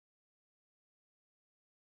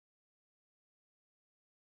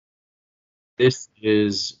This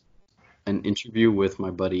is an interview with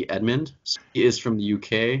my buddy Edmund. He is from the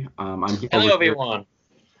UK. Over Hello, here. everyone.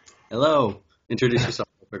 Hello. Introduce yourself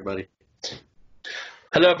real quick, buddy.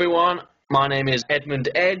 Hello, everyone. My name is Edmund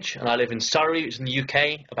Edge, and I live in Surrey, which is in the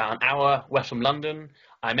UK, about an hour west from London.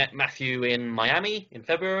 I met Matthew in Miami in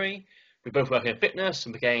February. We both work in fitness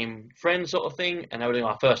and became friends, sort of thing, and now we're doing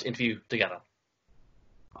our first interview together.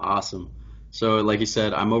 Awesome. So, like you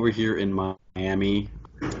said, I'm over here in Miami.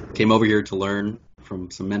 Came over here to learn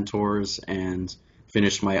from some mentors and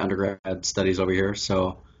finished my undergrad studies over here.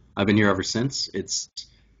 So I've been here ever since. It's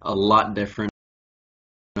a lot different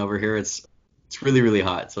over here. It's really, really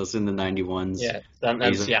hot. So it's in the 91s. Yeah,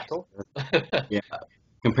 than Seattle. Yeah.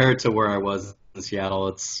 Compared to where I was in Seattle,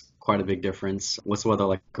 it's quite a big difference. What's the weather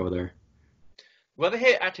like over there? Weather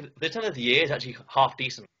here, actually, this time of the year is actually half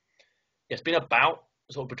decent. It's been about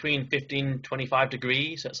sort of between 15, 25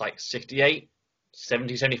 degrees. So it's like 68,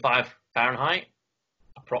 70, 75 Fahrenheit,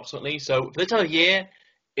 approximately. So for this time of year,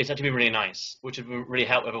 it's actually been really nice, which would really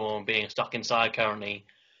help everyone being stuck inside currently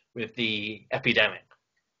with the epidemic.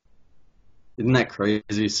 Isn't that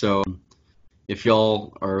crazy? So if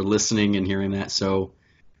y'all are listening and hearing that, so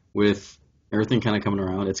with everything kind of coming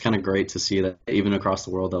around, it's kind of great to see that even across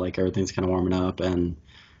the world that like everything's kind of warming up. And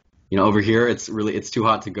over here it's too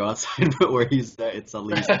hot to go outside, but where he's at, it's at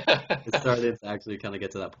least it started to actually kind of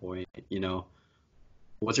get to that point.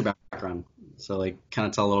 What's your background? So like kind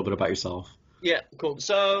of tell a little bit about yourself. Yeah, cool.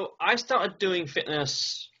 So I started doing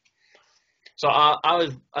fitness. So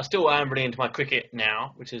I still am really into my cricket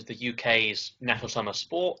now, which is the UK's national summer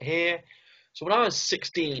sport here. So when I was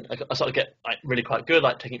 16, I started to get like really quite good,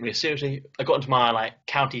 like taking it really seriously. I got into my like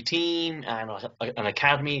county team and like an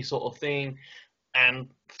academy sort of thing, and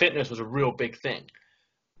fitness was a real big thing.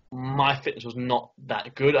 My fitness was not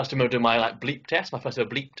that good. I still remember doing my like bleep test, my first ever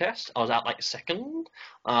bleep test. I was out like second,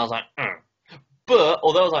 and I was like, But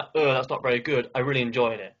although I was like, that's not very good, I really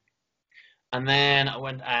enjoyed it. And then I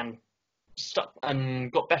went and stuck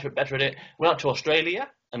and got better at it. Went out to Australia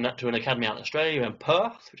and went to an academy out in Australia in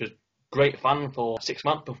Perth, which was great fun for 6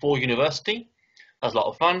 months before university. That was a lot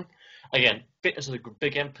of fun. Again, fitness is a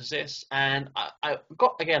big emphasis, and I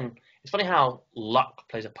got, again, it's funny how luck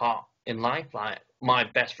plays a part in life. Like my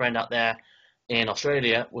best friend out there in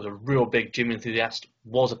Australia was a real big gym enthusiast,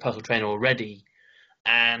 was a personal trainer already,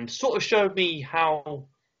 and sort of showed me how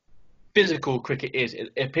physical cricket is.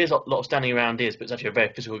 It appears a lot of standing around is, but it's actually a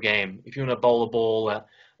very physical game. If you want to bowl the ball at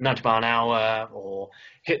 90 mile an hour or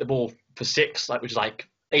hit the ball for six, which is like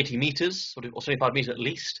 80 meters or 75 meters at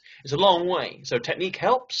least, it's a long way. So technique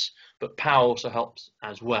helps, but power also helps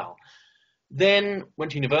as well. Then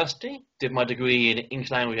went to university, did my degree in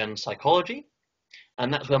English language and psychology,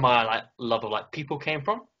 and that's where my love of people came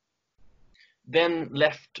from. Then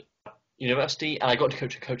left university and I got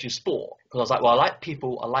to coaching sport because I was like, well, I like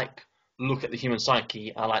people, I like look at the human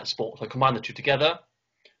psyche, I like sport. So I combined the two together,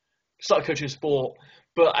 started coaching sport,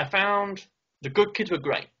 but I found the good kids were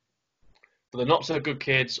great, but the not so good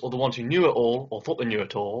kids, or the ones who knew it all or thought they knew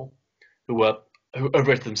it all, who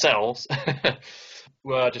overrated themselves,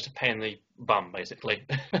 were just a pain in the bum, basically.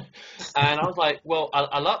 And I was like, well,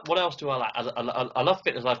 I love, what else do I like? I love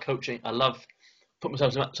fitness, I love coaching, I love putting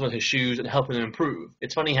myself in some of his shoes and helping them improve.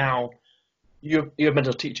 It's funny how you have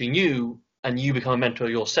mentors teaching you and you become a mentor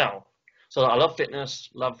yourself. So I love fitness,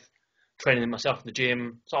 love training myself in the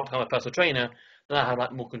gym, so I become a personal trainer, then I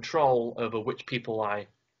have more control over which people I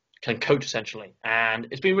can coach essentially. And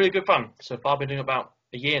it's been really good fun. So far I've been doing about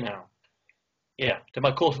a year now. Yeah, did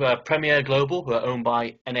my course with Premier Global, who are owned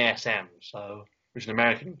by NASM, which is an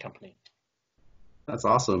American company. That's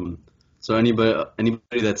awesome. So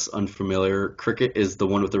anybody that's unfamiliar, cricket is the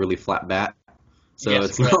one with the really flat bat. So yes,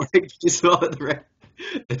 it's correct. Not like you saw it right.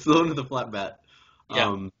 It's the one with the flat bat.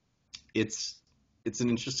 Yeah. It's an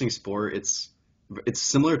interesting sport. It's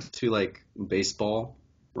similar to baseball,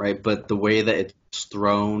 right? But the way that it's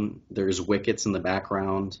thrown, there's wickets in the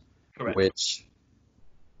background, correct. Which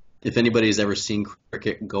if anybody's ever seen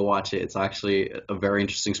cricket, go watch it. It's actually a very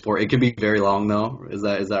interesting sport. It can be very long though. Is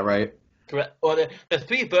that right? Correct. Well, there's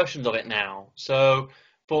three versions of it now. So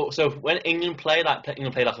when England played,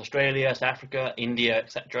 England played Australia, South Africa, India,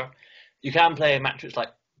 etc., you can play a match which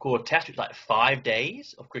called a test, which is 5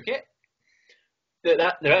 days of cricket. They're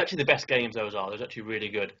actually the best games. Those are. They're actually really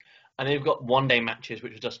good. And they've got 1 day matches,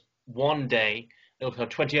 which is just 1 day. They also have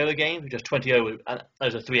 20 over games, which is 20 over, and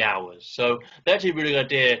those are 3 hours. So they're actually a really good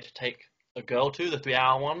idea to take a girl to the 3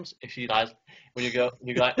 hour ones if she likes. When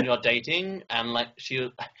you're dating, and she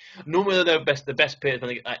normally the best players when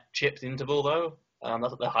they get chips interval though. That's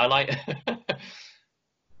what they highlight.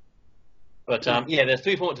 But yeah, there's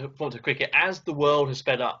three forms of cricket. As the world has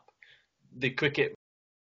sped up, the cricket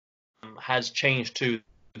has changed to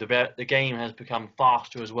the game has become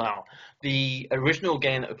faster as well. The original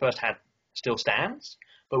game that we first had still stands,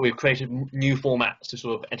 but we've created new formats to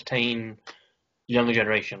sort of entertain younger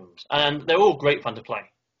generations, and they're all great fun to play.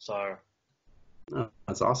 So Oh,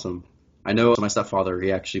 that's awesome. I know my stepfather,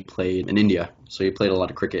 he actually played in India, so he played a lot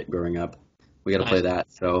of cricket growing up. We got to play nice.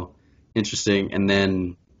 that, so interesting. And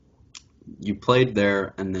then you played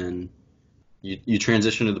there, and then you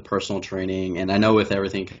transitioned to the personal training. And I know with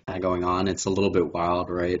everything kind of going on, it's a little bit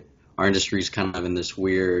wild, right? Our industry's kind of in this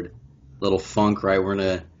weird little funk,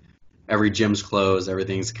 right? Every gym's closed,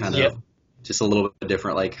 everything's kind Yep. of just a little bit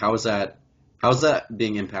different. Like, how's that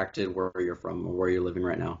being impacted where you're from or where you're living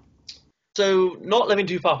right now? So not living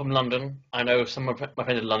too far from London, I know some of my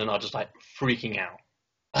friends in London are just like freaking out.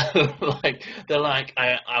 Like they're like,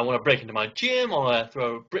 I want to break into my gym, I want to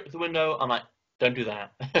throw a brick through the window. I'm like, don't do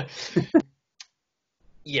that.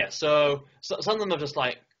 Yeah, so some of them are just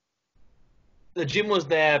like the gym was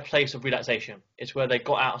their place of relaxation. It's where they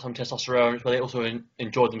got out some testosterone. It's where they also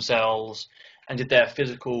enjoyed themselves and did their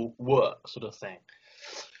physical work sort of thing.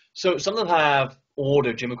 So some of them have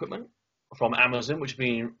ordered gym equipment from Amazon, which has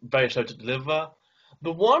been very slow to deliver.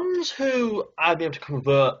 The ones who I've been able to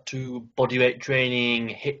convert to bodyweight training,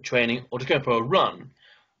 HIIT training, or just going for a run,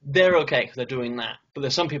 they're okay because they're doing that. But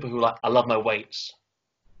there's some people who are like, I love my weights.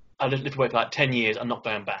 I lifted weight for like 10 years. I'm not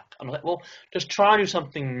going back. I'm like, well, just try and do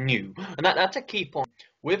something new. And that's a key point.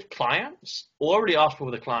 With clients, all I really ask for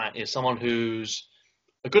with a client is someone who's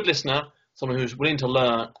a good listener, someone who's willing to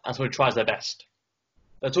learn, and someone who tries their best.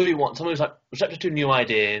 That's all you want. Someone who's like receptive to new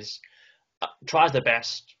ideas, tries their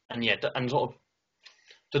best, and yeah, and sort of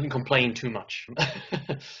doesn't complain too much,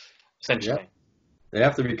 Yeah, essentially. they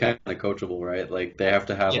have to be kind of coachable, right? Like they have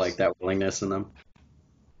to have like Yes. that willingness in them.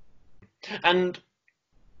 And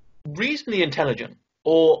reasonably intelligent,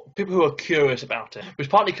 or people who are curious about it, which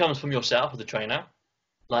partly comes from yourself as a trainer.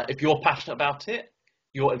 Like if you're passionate about it,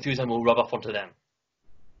 your enthusiasm will rub off onto them.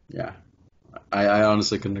 Yeah, I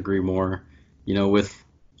honestly couldn't agree more. With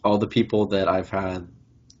all the people that I've had,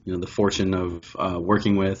 the fortune of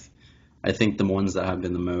working with, I think the ones that have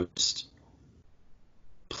been the most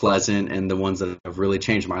pleasant and the ones that have really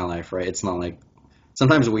changed my life, right? It's not like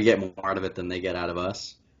sometimes we get more out of it than they get out of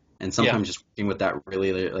us. And Yeah, sometimes just working with that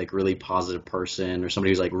really like really positive person or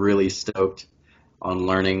somebody who's like really stoked on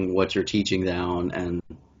learning what you're teaching down and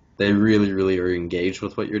they really, really are engaged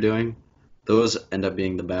with what you're doing, those end up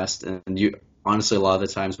being the best. And you honestly, a lot of the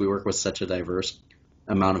times we work with such a diverse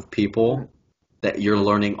amount of people that you're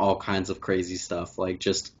learning all kinds of crazy stuff. Like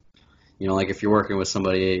just, like if you're working with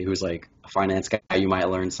somebody who's like a finance guy, you might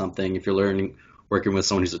learn something. If you're working with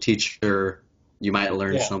someone who's a teacher, you might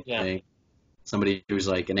learn yeah, yeah. something. Somebody who's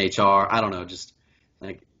like an HR, I don't know, just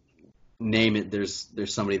like name it. There's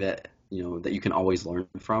somebody that that you can always learn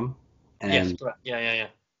from. Yes, And correct. Yeah, yeah,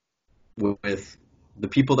 yeah. with the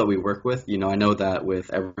people that we work with, I know that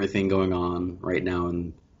with everything going on right now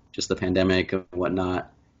and just the pandemic and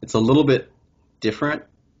whatnot, it's a little bit different,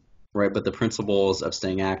 right? But the principles of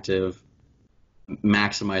staying active,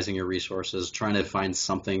 maximizing your resources, trying to find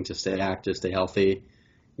something to stay active, stay healthy.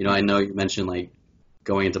 I know you mentioned like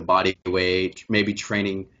going into body weight, maybe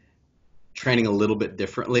training a little bit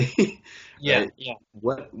differently, Yeah, right? yeah.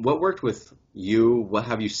 What worked with you? What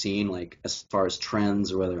have you seen like as far as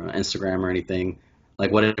trends or whether on Instagram or anything?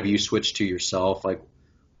 Like what have you switched to yourself? Like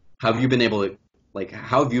how have you been able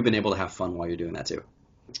to have fun while you're doing that too?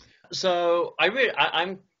 So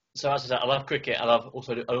I'm so as I said, I love cricket. I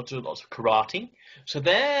also do lots of karate. So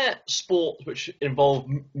they're sports which involve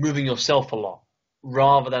moving yourself a lot,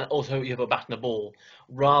 rather than also you have a bat and a ball,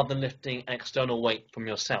 rather than lifting an external weight from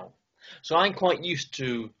yourself. So I'm quite used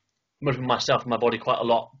to moving myself and my body quite a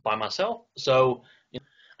lot by myself. So and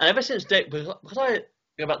ever since day because I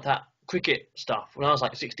go about that cricket stuff when I was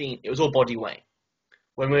like 16, it was all body weight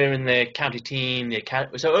when we were in the county team, the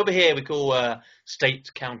academy. So over here we call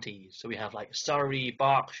state counties. So we have like Surrey,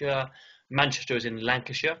 Berkshire, Manchester is in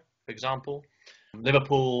Lancashire, for example.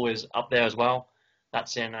 Liverpool is up there as well.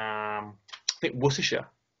 That's in I think Worcestershire.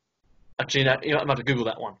 Actually, no, I'm going to Google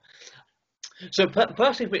that one. So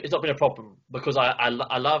personally, it's not been a problem because I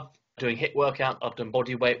love doing HIIT workout. I've done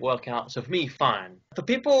body weight workout. So for me, fine. For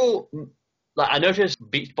people, like I noticed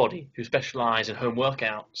Beachbody, who specialize in home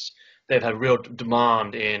workouts, they've had real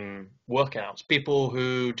demand in workouts. People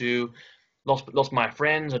who do, lots of my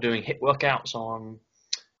friends are doing HIIT workouts on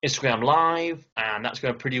Instagram Live, and that's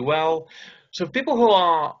going pretty well. So for people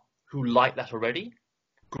who like that already,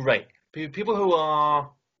 great. People who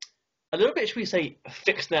are a little bit, should we say,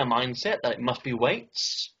 fix their mindset that it must be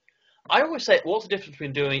weights. I always say, what's the difference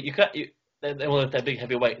between doing they want to lift their big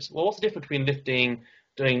heavy weights. Well, what's the difference between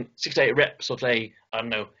doing 6 to 8 reps of, say, I don't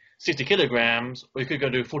know, 60 kilograms, or you could go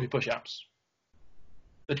do 40 push-ups?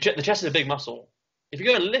 The chest is a big muscle. If you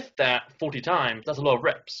go and lift that 40 times, that's a lot of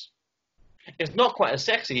reps. It's not quite as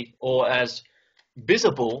sexy or as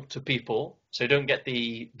visible to people, so you don't get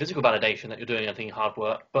the physical validation that you're doing anything hard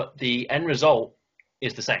work, but the end result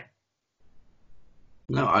is the same.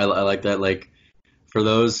 No, I like that. Like, for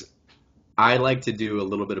those, I like to do a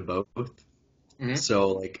little bit of both. Mm-hmm. So,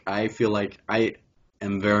 like, I feel like I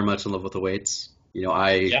am very much in love with the weights. You know,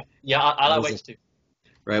 I like weights too.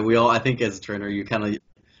 Right? We all, I think, as a trainer, you kind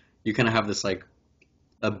of have this like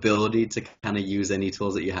ability to kind of use any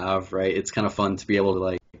tools that you have, right? It's kind of fun to be able to,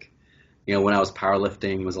 like, you know, when I was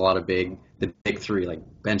powerlifting, it was a lot of the big three, like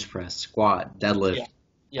bench press, squat, deadlift.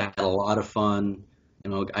 Yeah. I had a lot of fun.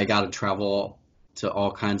 You know, I got to travel to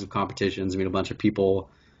all kinds of competitions, meet a bunch of people.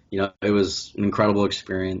 You know, it was an incredible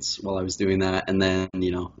experience while I was doing that. And then,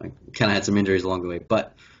 you know, I kind of had some injuries along the way.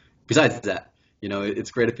 But besides that, you know,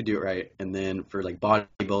 it's great if you do it right. And then for like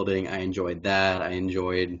bodybuilding, I enjoyed that. I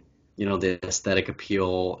enjoyed, you know, the aesthetic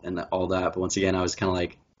appeal and all that. But once again, I was kind of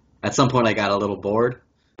like, at some point I got a little bored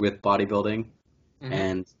with bodybuilding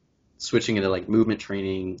and switching into like movement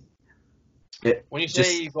training. When you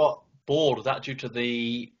say you got bored, was that due to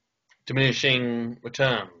the diminishing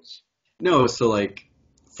returns? No, so like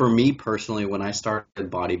for me personally, when I started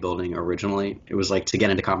bodybuilding originally, it was like to get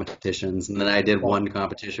into competitions, and then I did one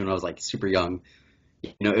competition when I was like super young.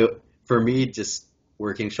 You know, for me, just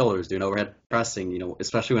working shoulders, doing overhead pressing, you know,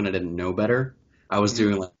 especially when I didn't know better, I was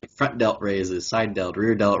doing like front delt raises, side delt,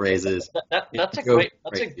 rear delt raises. That's a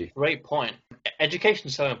great point. Education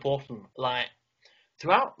is so important. Like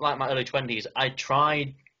throughout like my early 20s, I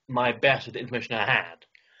tried my best with the information I had,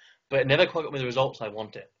 but it never quite got me the results I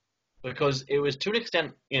wanted, because it was to an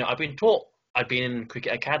extent, you know, I've been in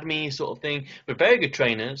cricket academy sort of thing with very good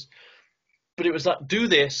trainers, but it was like, do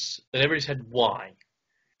this, and everybody said why.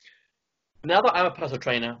 Now that I'm a personal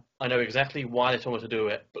trainer, I know exactly why they told me to do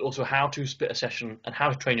it, but also how to split a session and how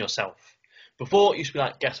to train yourself. Before, it used to be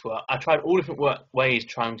like guesswork. I tried all different ways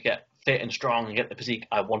trying to get fit and strong and get the physique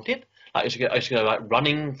I wanted. Like I used to go like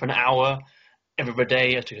running for an hour every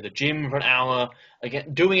day. I used to go to the gym for an hour.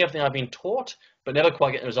 Again, doing everything I've been taught, but never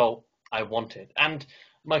quite getting the result I wanted. And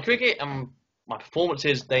my cricket and my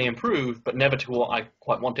performances, they improved, but never to what I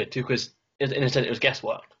quite wanted to, because in a sense it was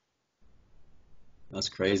guesswork. That's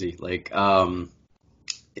crazy. Like,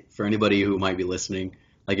 for anybody who might be listening,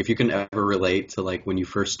 like if you can ever relate to like when you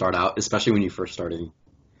first start out, especially when you first starting,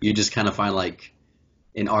 you just kind of find like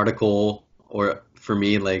an article, or for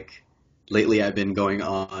me, like lately I've been going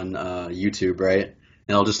on YouTube, right?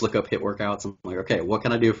 And I'll just look up HIIT workouts. I'm like, okay, what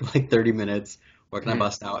can I do for like 30 minutes? What can I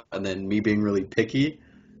bust out? And then me being really picky,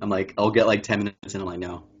 I'm like, I'll get like 10 minutes and I'm like,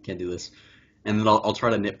 no, can't do this. And then I'll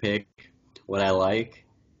try to nitpick what I like.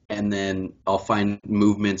 And then I'll find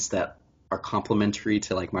movements that are complementary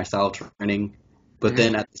to like my style of training. But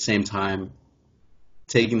then at the same time,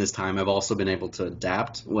 taking this time, I've also been able to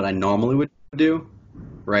adapt what I normally would do,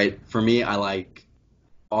 right? For me, I like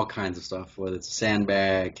all kinds of stuff, whether it's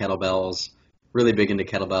sandbag, kettlebells, really big into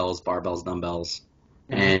kettlebells, barbells, dumbbells,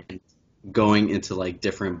 and going into like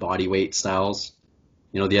different body weight styles.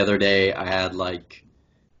 You know, the other day I had like,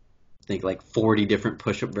 I think like 40 different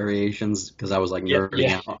push-up variations because I was like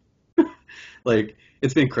nerding out. Like,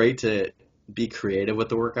 it's been great to be creative with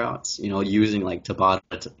the workouts, you know, using like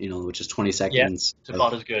TABATA, you know, which is 20 seconds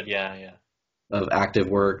Tabata's good, yeah. of active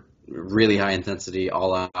work, really high intensity,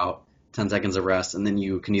 all out, 10 seconds of rest, and then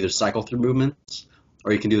you can either cycle through movements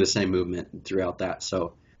or you can do the same movement throughout that.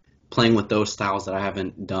 So playing with those styles that I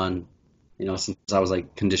haven't done, you know, since I was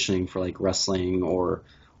like conditioning for like wrestling or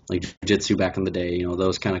like jiu-jitsu back in the day, you know,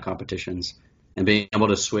 those kind of competitions, and being able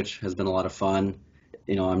to switch has been a lot of fun.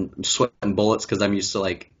 You know, I'm sweating bullets because I'm used to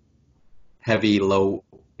like heavy, low,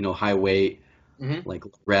 you know, high weight, like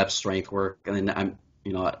reps, strength work, and then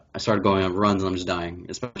I started going on runs and I'm just dying,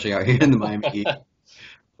 especially out here in the Miami Heat.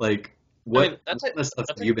 Like, what kind of stuff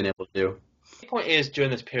have you been able to do? The point is, during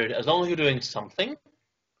this period, as long as you're doing something,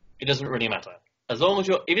 it doesn't really matter. As long as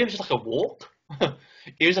even if it's just like a walk, even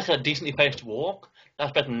if it's like a decently paced walk,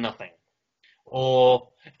 that's better than nothing. Or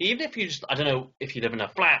even if you just, I don't know if you live in a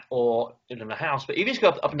flat or you live in a house, but even if you go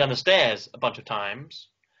up and down the stairs a bunch of times,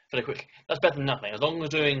 very quick, that's better than nothing. As long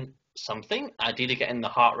as you're doing something, ideally getting the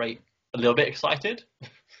heart rate a little bit excited,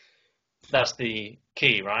 that's the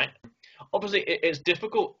key, right? Obviously, it's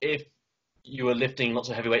difficult if you are lifting lots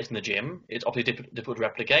of heavy weights in the gym. It's obviously difficult to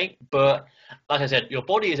replicate, but like I said, your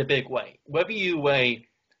body is a big weight. Whether you weigh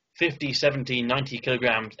 50, 70, 90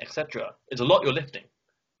 kilograms, etc., it's a lot you're lifting.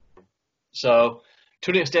 So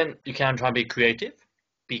To an extent, you can try and be creative.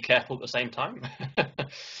 Be careful at the same time.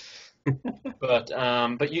 But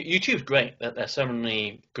YouTube's great. There's so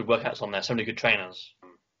many good workouts on there, so many good trainers.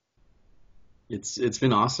 It's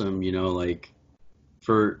been awesome, like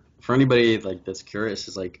for anybody like that's curious,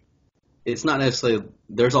 is like it's not necessarily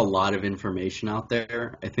there's a lot of information out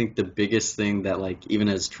there. I think the biggest thing that like even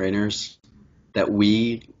as trainers that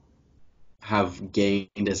we have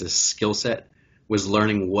gained as a skill set was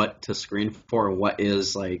learning what to screen for and what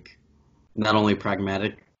is like not only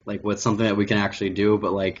pragmatic, like what's something that we can actually do,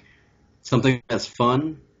 but like something that's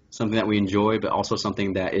fun, something that we enjoy, but also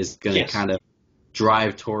something that is going to kind of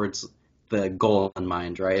drive towards the goal in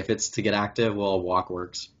mind, right? If it's to get active, well, a walk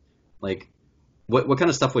works. Like, what kind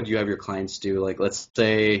of stuff would you have your clients do? Like, let's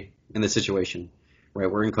say in this situation, right?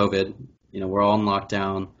 We're in COVID, we're all in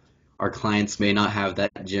lockdown. Our clients may not have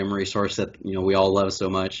that gym resource that, we all love so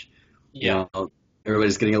much. Yeah.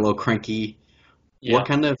 Everybody's getting a little cranky. Yeah. What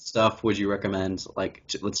kind of stuff would you recommend? Like,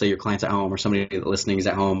 let's say your client's at home or somebody listening is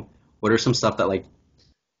at home. What are some stuff that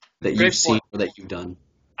you've seen or that you've done?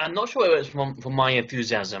 I'm not sure if it's from my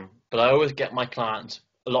enthusiasm, but I always get my clients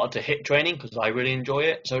a lot into HIIT training because I really enjoy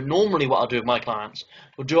it. So normally what I'll do with my clients,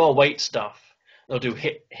 we'll do our weight stuff. They'll do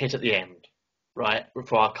HIIT at the end, right?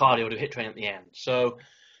 For our cardio, we'll do HIIT training at the end. So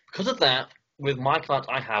because of that, with my clients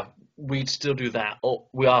I have, we'd still do that, or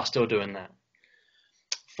we are still doing that.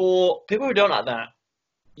 For people who don't like that,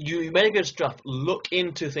 you made good stuff. Look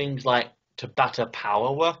into things like TABATA Power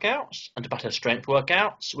workouts and TABATA Strength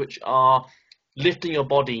workouts, which are lifting your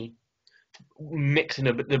body, mixing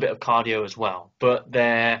a bit of cardio as well. But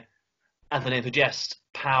they're, as the name suggests,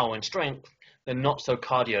 power and strength, they're not so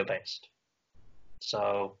cardio-based.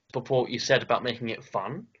 So before what you said about making it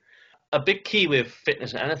fun, a big key with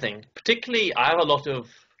fitness and anything, particularly I have a lot of,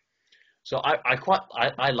 so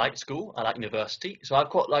I like school, I like university, so I've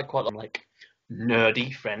quite a lot of like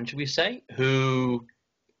nerdy friends, should we say, who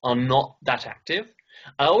are not that active.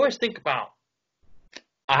 I always think about,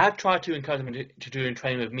 I have tried to encourage them to do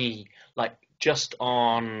training with me, like just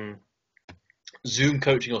on Zoom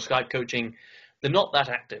coaching or Skype coaching. They're not that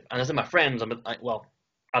active. And as they're my friends, I'm like, well,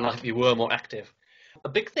 I'd like if you were more active. A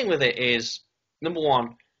big thing with it is, number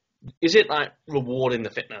one, is it like rewarding the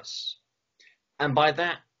fitness? And by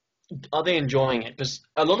that, are they enjoying it? Because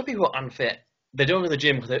a lot of people are unfit. They don't go to the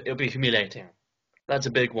gym because it'll be humiliating. That's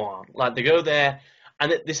a big one. Like they go there,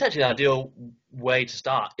 and this is actually the ideal way to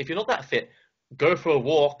start. If you're not that fit, go for a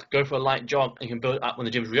walk, go for a light jog, and you can build up when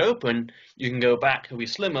the gyms reopen. You can go back, it'll be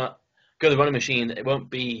slimmer, go to the running machine. It won't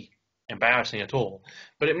be embarrassing at all.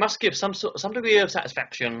 But it must give some degree of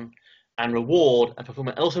satisfaction and reward and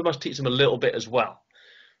fulfillment. And also must teach them a little bit as well.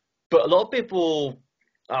 But a lot of people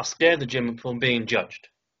are scared of the gym from being judged.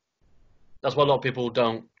 That's why a lot of people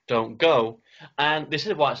don't go. And this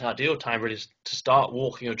is why it's an ideal time really to start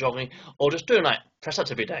walking or jogging or just doing like press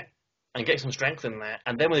ups every day and get some strength in there.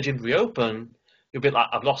 And then when the gyms reopen, you'll be like,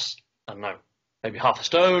 I've lost, I don't know, maybe half a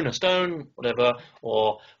stone, whatever,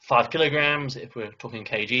 or 5 kilograms if we're talking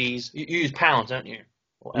kgs. You use pounds, don't you?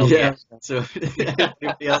 Or LBS. Yeah, so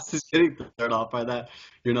everybody else is getting thrown off by that.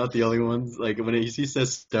 You're not the only ones. Like when he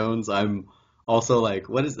says stones, I'm also like,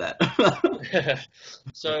 what is that?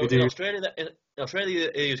 So in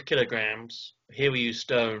Australia they use kilograms. Here we use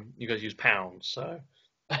stone. You guys use pounds. So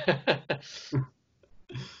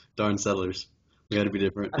darn settlers, we got to be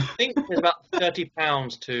different. I think there's about 30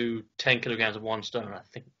 pounds to 10 kilograms of 1 stone. I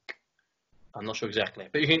think. I'm not sure exactly,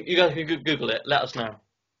 but you guys can Google it. Let us know.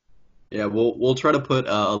 Yeah, we'll try to put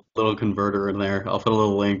a little converter in there. I'll put a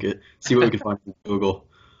little link. See what we can find on Google.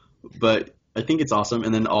 But I think it's awesome.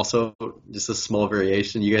 And then also just a small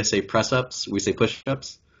variation. You guys say press ups, we say push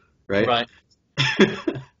ups, right? Right.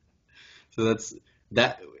 So that's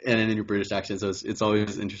that, and in your British accent. So it's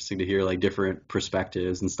always interesting to hear like different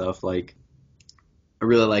perspectives and stuff. Like I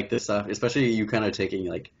really like this stuff, especially you kind of taking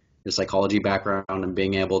like your psychology background and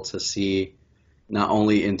being able to see not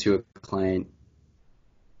only into a client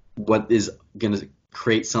what is going to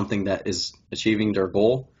create something that is achieving their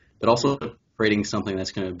goal, but also creating something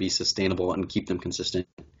that's going to be sustainable and keep them consistent.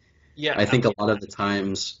 Yeah, I think a lot of the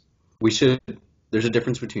times there's a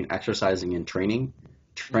difference between exercising and training.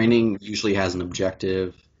 Training usually has an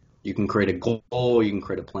objective. You can create a goal, you can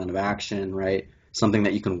create a plan of action, right? Something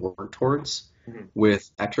that you can work towards. Mm-hmm.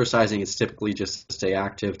 With exercising, it's typically just to stay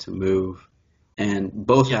active, to move, and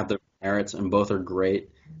both have their merits and both are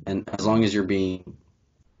great. And as long as you're being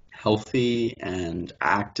healthy and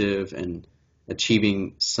active and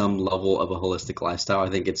achieving some level of a holistic lifestyle, I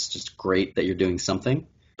think it's just great that you're doing something.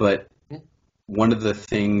 But one of the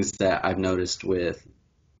things that I've noticed with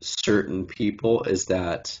certain people is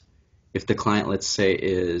that if the client, let's say,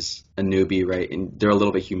 is a newbie, right, and they're a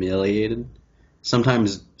little bit humiliated,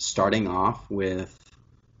 sometimes starting off with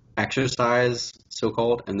exercise,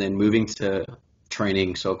 so-called, and then moving to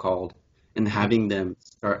training, so-called, and having them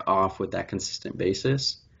start off with that consistent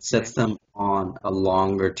basis sets them on a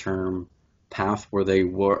longer term path where they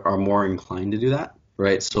are more inclined to do that,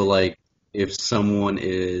 right? So like if someone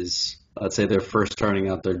is, let's say they're first starting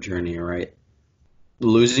out their journey, right?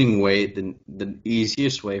 Losing weight, the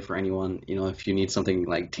easiest way for anyone, if you need something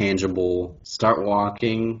like tangible, start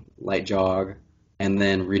walking, light jog, and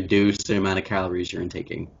then reduce the amount of calories you're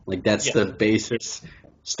intaking. Like that's the basis.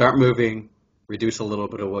 Start moving, reduce a little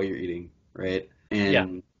bit of what you're eating, right?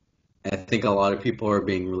 And I think a lot of people are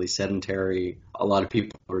being really sedentary. A lot of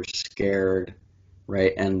people are scared,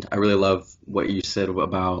 right? And I really love what you said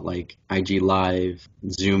about like IG Live,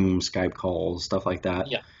 Zoom, Skype calls, stuff like that.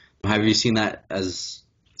 Yeah. Have you seen that as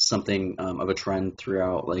something of a trend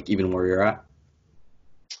throughout, like even where you're at?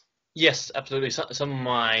 Yes, absolutely. Some of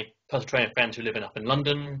my personal trainer friends who live up in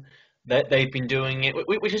London, they've been doing it,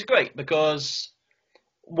 which is great because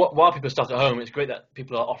while people start at home, it's great that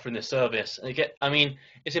people are offering this service. And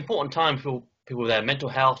it's important time for people with their mental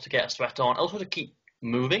health to get a sweat on, also to keep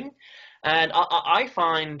moving. And I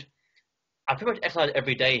find I pretty much exercise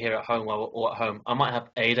every day here at home or at home. I might have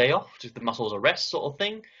a day off, just the muscles are rest sort of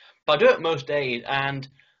thing. But I do it most days, and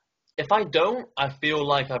if I don't, I feel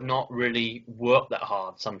like I've not really worked that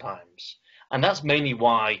hard sometimes. And that's mainly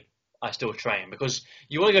why I still train, because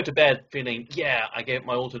you want to go to bed feeling, I gave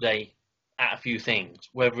my all today at a few things,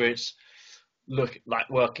 whether it's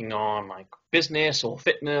working on like business or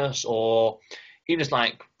fitness or even just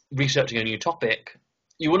like researching a new topic.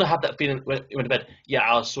 You want to have that feeling when you went to bed,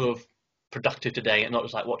 I was sort of productive today, and not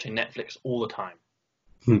just like watching Netflix all the time.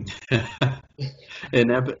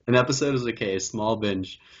 An episode is okay, a small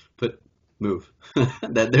binge, but move.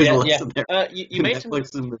 There's a lesson there. You made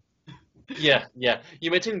some,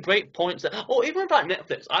 you made some great points there. Or even about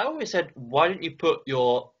Netflix, I always said, why don't you put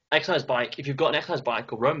your exercise bike, if you've got an exercise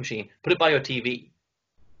bike or rowing machine, put it by your TV.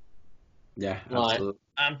 Yeah, absolutely.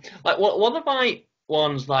 Like one of my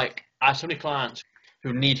ones, like I have so many clients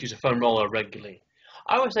who need to use a foam roller regularly.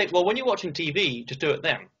 I always say, well, when you're watching TV, just do it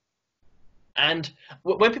then. And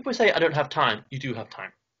when people say I don't have time, you do have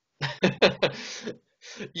time.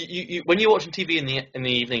 When you're watching TV in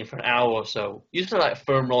the evening for an hour or so, you just like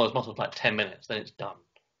foam rollers muscles for like 10 minutes, then it's done.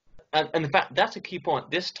 And in fact, that's a key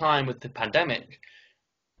point. This time with the pandemic,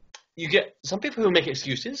 you get some people who make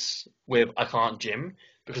excuses with I can't gym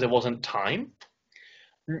because there wasn't time.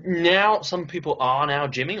 Now some people are now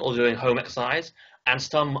gymming or doing home exercise, and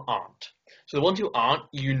some aren't. So the ones who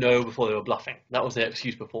aren't, before they were bluffing. That was their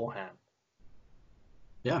excuse beforehand.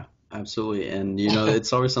 Yeah, absolutely. And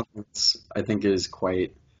it's always something that's, I think, is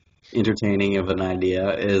quite entertaining of an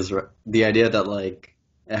idea, is the idea that like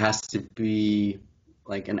it has to be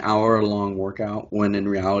like an hour long workout, when in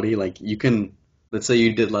reality, like you can, let's say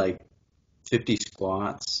you did like 50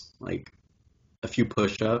 squats, like a few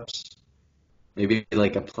push-ups, maybe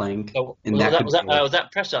like a plank. Oh, and was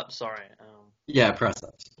that press up? Sorry. Yeah,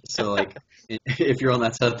 press-ups. So like if you're on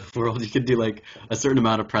that side of the world, you could do like a certain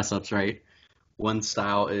amount of press-ups, right? One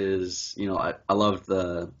style is, I love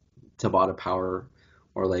the Tabata Power,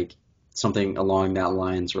 or like something along that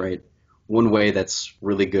lines, right? One way that's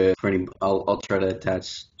really good for any, I'll try to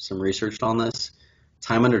attach some research on this.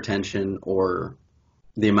 Time under tension, or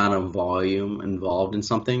the amount of volume involved in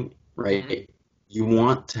something, right? Mm-hmm. You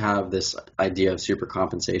want to have this idea of super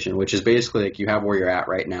compensation, which is basically like you have where you're at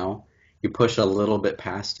right now. You push a little bit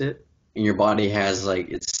past it, and your body has like,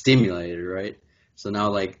 it's stimulated, right? So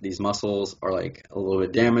now like these muscles are like a little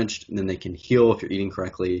bit damaged, and then they can heal if you're eating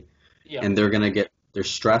correctly. Yeah. And they're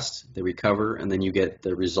stressed, they recover, and then you get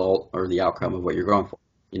the result or the outcome of what you're going for.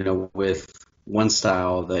 With one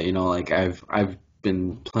style that, like I've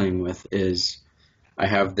been playing with is I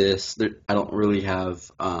have this, I don't really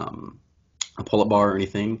have a pull-up bar or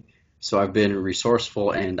anything. So I've been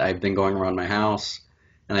resourceful, and I've been going around my house,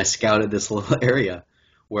 and I scouted this little area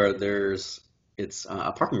where it's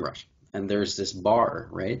a parking garage. And there's this bar,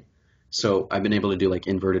 right? So I've been able to do like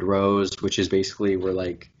inverted rows, which is basically where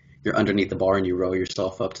like you're underneath the bar and you row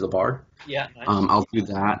yourself up to the bar. Yeah. Nice. I'll do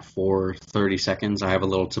that for 30 seconds. I have a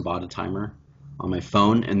little Tabata timer on my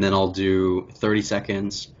phone, and then I'll do 30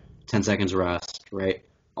 seconds, 10 seconds rest, right?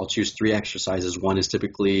 I'll choose 3 exercises. One is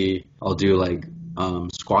typically I'll do like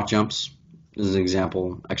squat jumps. This is an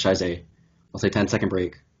example. Exercise A. I'll say 10-second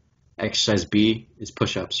break. Exercise B is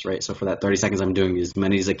push-ups, right? So for that 30 seconds, I'm doing as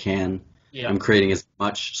many as I can. Yeah. I'm creating as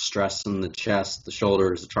much stress in the chest, the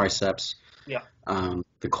shoulders, the triceps,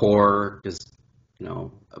 the core, because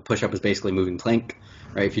a push-up is basically moving plank,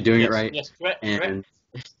 right? If you're doing it Yes, right. yes, correct, And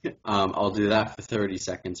correct. I'll do that for 30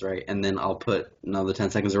 seconds, right? And then I'll put another 10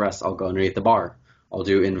 seconds of rest. I'll go underneath the bar. I'll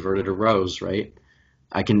do inverted rows, right?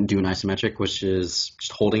 I can do an isometric, which is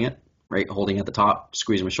just holding it, right? Holding at the top,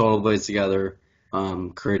 squeezing my shoulder blades together,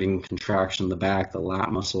 creating contraction in the back, the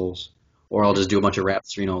lat muscles. Or I'll Mhm. just do a bunch of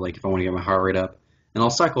reps, like if I want to get my heart rate up. And I'll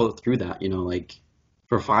cycle through that, like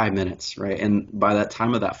for 5 minutes, right? And by that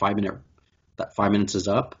time of that 5 minutes is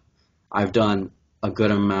up, I've done a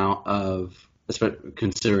good amount of,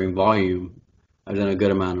 considering volume, I've done a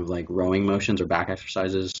good amount of like rowing motions or back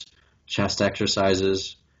exercises, chest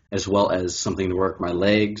exercises, as well as something to work my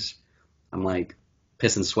legs. I'm like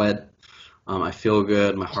piss and sweat. I feel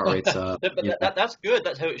good. My heart rate's up. That's good.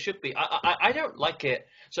 That's how it should be. I don't like it.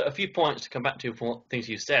 So a few points to come back to for things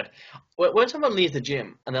you said. When someone leaves the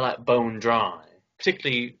gym and they're like bone dry,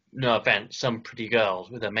 particularly, no offense, some pretty girls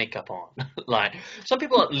with their makeup on. Like, some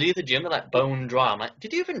people that leave the gym, they're like bone dry. I'm like,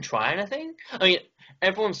 did you even try anything? I mean,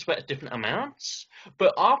 everyone sweats different amounts,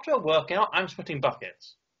 but after a workout, I'm sweating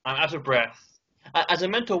buckets. I'm out of breath. As a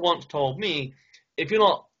mentor once told me, if you're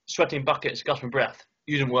not sweating buckets, gasping breath,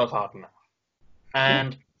 you didn't work hard enough. Yeah.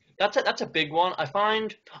 And that's a big one. I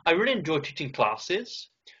find I really enjoy teaching classes,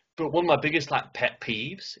 but one of my biggest like pet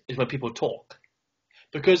peeves is when people talk.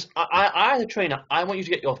 Because as a trainer, I want you to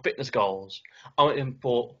get your fitness goals. I want them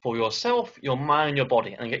for yourself, your mind, and your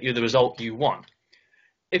body, and get you the result you want.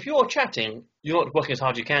 If you're chatting, you're not working as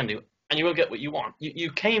hard as you can do, and you won't get what you want.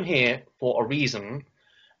 You came here for a reason,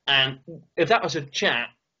 and if that was a chat,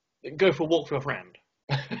 go for a walk with a friend.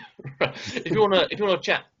 If you wanna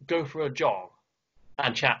chat, go for a jog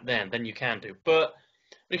and chat then you can do. But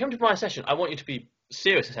when you come to my session, I want you to be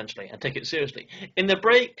serious essentially and take it seriously. In the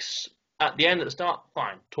breaks, at the end, at the start,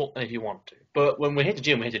 fine, talk if you want to. But when we hit the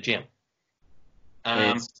gym, we hit the gym.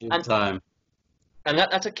 It's And time.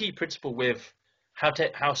 that's a key principle with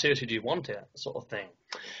how seriously do you want it, sort of thing.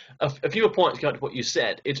 A few more points going to what you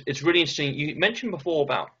said. It's really interesting. You mentioned before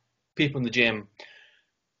about people in the gym.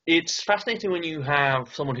 It's fascinating when you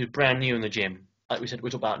have someone who's brand new in the gym. Like we said, we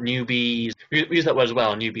talk about newbies. We use that word as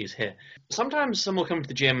well, newbies here. Sometimes someone will come to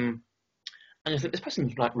the gym and you think, this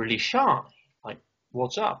person's like really shy. Like,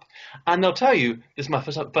 what's up? And they'll tell you, this is my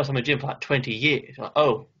first time in the gym for like 20 years. You're like,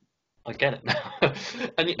 oh, I get it now.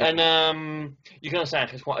 You can understand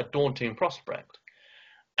it's quite a daunting prospect.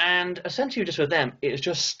 And essentially, just for them, it's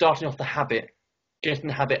just starting off the habit, getting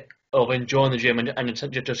the habit of enjoying the gym and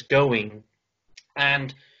essentially just going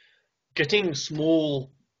and getting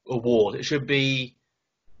small awards. It should be,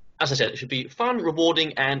 as I said, it should be fun,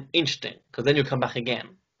 rewarding, and interesting because then you'll come back again.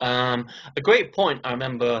 A great point I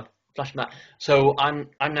remember flashing back. So I'm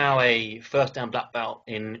now a first dan black belt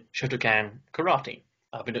in Shotokan karate.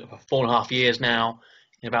 I've been doing it for 4.5 years now.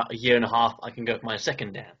 In about a year and a half, I can go for my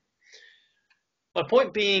second dan. My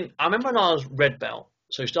point being, I remember when I was red belt.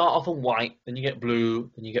 So you start off on white, then you get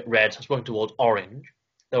blue, then you get red. So I was working towards orange.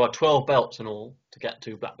 There are 12 belts in all to get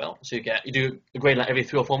to black belt. So you do a grade like every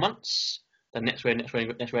 3 or 4 months. Then next rating,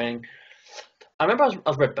 next rating. I remember I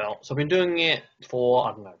was red belt, so I've been doing it for,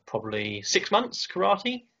 I don't know, probably 6 months,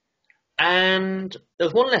 karate. And there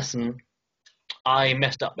was one lesson I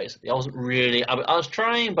messed up, basically. I was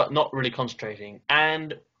trying, but not really concentrating.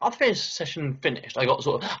 And after the session finished, I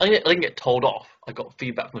didn't get told off. I got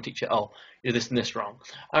feedback from the teacher, oh, you did this and this wrong.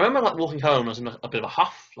 I remember like walking home, I was in a bit of a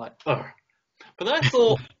huff, like, ugh. But then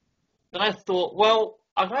I thought, well,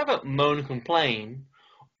 I can either moan and complain,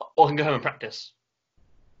 or I can go home and practice,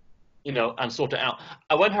 and sort it out.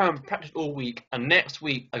 I went home and practiced all week, and next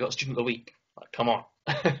week I got student of the week. Like, come on.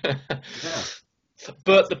 Yeah.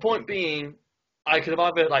 But the point being, I could have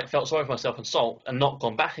either like felt sorry for myself and sulked and not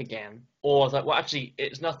gone back again, or I was like, well, actually,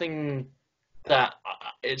 it's nothing that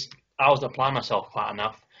I wasn't applying myself quite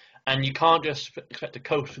enough, and you can't just expect to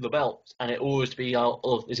coast through the belts and it always be,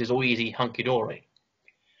 oh, this is all easy, hunky dory.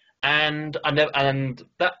 And I think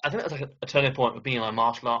that's like a turning point with being in my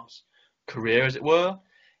martial arts career, as it were.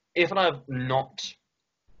 If I've not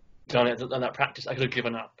done that practice, I could have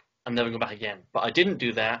given up and never gone back again. But I didn't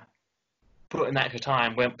do that. Put in that extra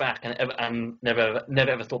time, went back, and never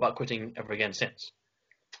ever thought about quitting ever again since.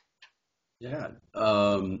 Yeah.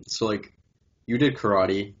 So like you did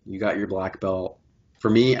karate, you got your black belt. For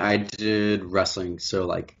me, I did wrestling. So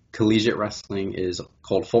like collegiate wrestling is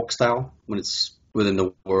called folk style when it's within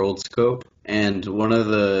the world scope. And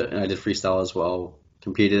I did freestyle as well,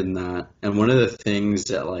 competed in that. And one of the things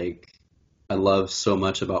that like I love so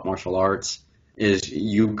much about martial arts is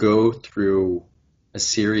you go through a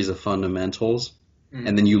series of fundamentals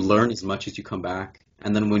and then you learn as much as you come back.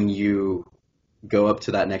 And then when you go up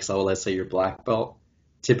to that next level, let's say your black belt,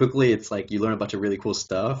 typically it's like you learn a bunch of really cool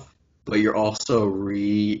stuff, but you're also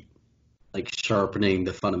like sharpening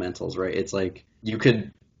the fundamentals, right? It's like you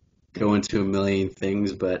could go into a million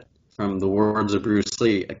things, but from the words of Bruce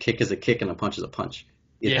Lee, a kick is a kick and a punch is a punch.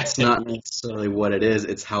 Yeah. It's not necessarily what it is,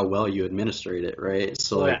 it's how well you administrate it, right?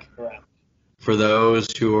 So like Correct. for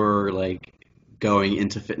those who are like going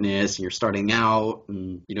into fitness and you're starting out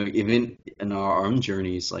and even in our own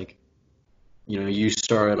journeys, like you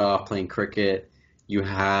started off playing cricket, you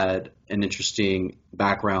had an interesting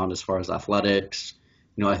background as far as athletics.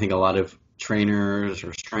 I think a lot of trainers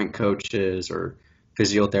or strength coaches or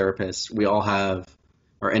physiotherapists, we all have,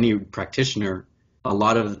 or any practitioner, a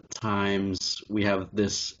lot of times we have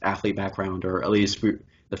this athlete background, or at least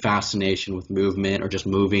the fascination with movement or just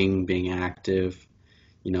moving, being active,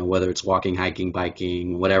 whether it's walking, hiking,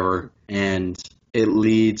 biking, whatever. And it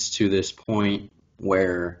leads to this point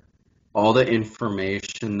where all the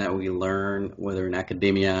information that we learn, whether in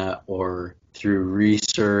academia or through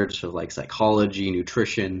research of like psychology,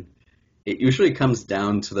 nutrition, it usually comes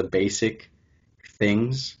down to the basic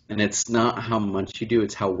things. And it's not how much you do,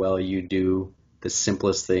 it's how well you do the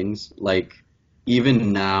simplest things. Like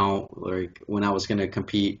even now, like when I was going to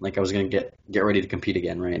compete, like I was going to get ready to compete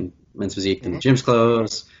again, right? In men's physique, and the gym's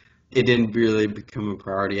closed. It didn't really become a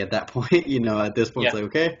priority at that point. At this point, Yeah. it's like,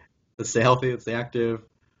 okay, let's stay healthy, let's stay active.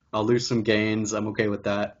 I'll lose some gains. I'm okay with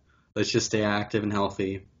that. Let's just stay active and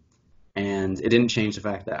healthy. And it didn't change the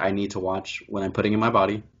fact that I need to watch what I'm putting in my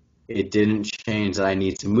body. It didn't change that I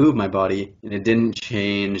need to move my body. And it didn't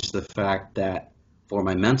change the fact that for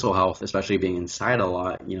my mental health, especially being inside a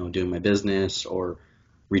lot, doing my business or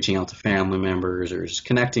reaching out to family members or just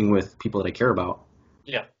connecting with people that I care about,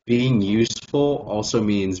 Yeah. being useful also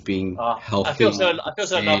means being I healthy. feel so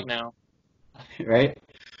loved now. Right?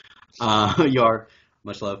 You are.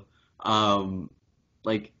 Much love.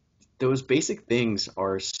 Like those basic things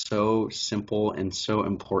are so simple and so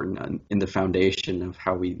important in the foundation of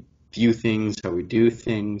how we view things, how we do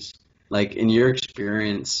things. Like in your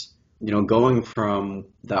experience, going from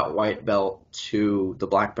that white belt to the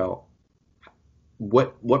black belt,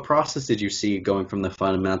 what process did you see going from the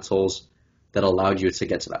fundamentals that allowed you to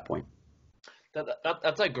get to that point?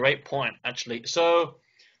 That's a great point, actually. So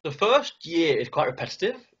the first year is quite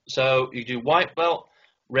repetitive. So you do white belt,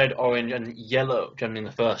 red, orange, and yellow generally in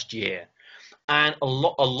the first year. And a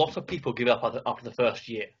lot of people give up after the first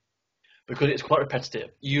year because it's quite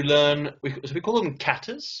repetitive. You learn, so we call them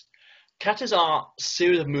katas. Katas are a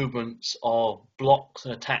series of movements of blocks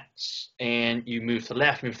and attacks, and you move to the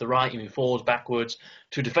left, move to the right, you move forwards, backwards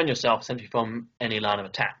to defend yourself essentially from any line of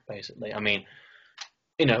attack, basically. I mean,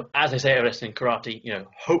 as they say in karate,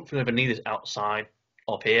 hopefully never need this outside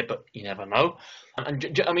of here, but you never know.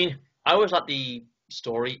 I mean, I always like the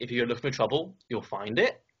story, if you're looking for trouble, you'll find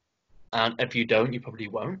it. And if you don't, you probably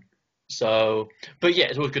won't. So, but yeah,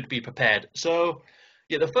 it's always good to be prepared. So,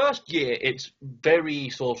 yeah, the first year, it's very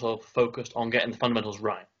sort of focused on getting the fundamentals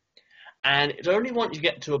right. And it's only once you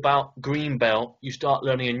get to about green belt, you start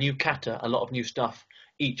learning a new kata, a lot of new stuff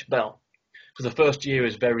each belt. Because the first year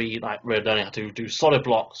is very like we're learning how to do solid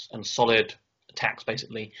blocks and solid attacks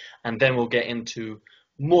basically, and then we'll get into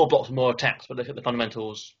more blocks and more attacks, but look at the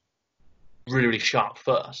fundamentals really, really sharp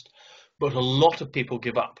first. But a lot of people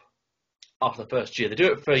give up after the first year. They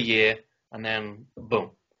do it for a year and then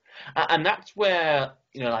boom. And that's where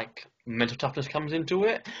like mental toughness comes into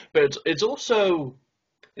it. But it's also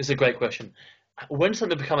a great question. When does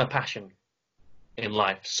something become a passion in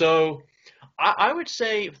life? So I would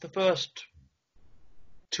say for the first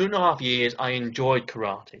 2.5 years, I enjoyed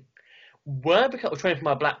karate. When I became training for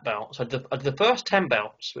my black belt, so I did the first 10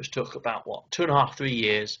 belts, which took about, 2.5, 3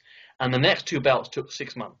 years, and the next 2 belts took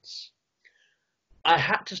 6 months. I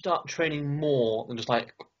had to start training more than just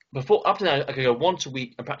like, before, up to now, I could go once a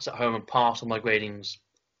week and practice at home and pass all my gradings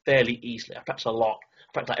fairly easily. I practice a lot.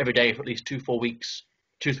 I practice like every day for at least 2, 4 weeks,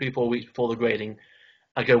 2, 3, 4 weeks before the grading.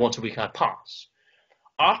 I go once a week and I pass.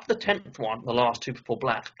 After the 10th one, the last 2 before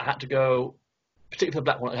black, I had to go, particularly for the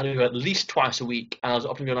black one, I had to go at least twice a week, and I was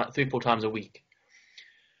often going like 3, 4 times a week.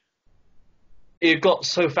 It got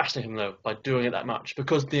so fascinating though by doing it that much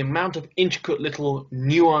because the amount of intricate little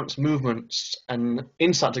nuanced movements and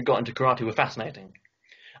insights I got into karate were fascinating.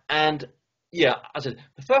 And yeah, as I said,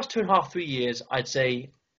 the first 2.5, 3 years, I'd say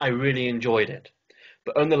I really enjoyed it,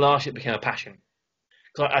 but only the last year it became a passion.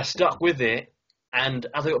 Because I stuck with it, and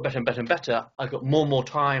as I got better and better and better, I got more and more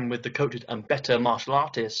time with the coaches and better martial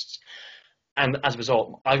artists. And as a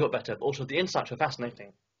result, I got better, but also the insights were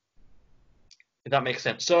fascinating. If that makes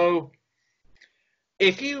sense. So,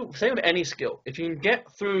 if you, same with any skill, if you can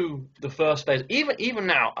get through the first phase, even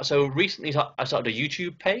now, so recently I started a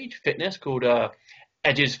YouTube page, fitness, called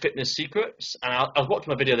Edge's fitness secrets, and I was watching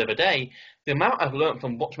my video the other day. The amount I've learned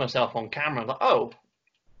from watching myself on camera, I'm like, oh,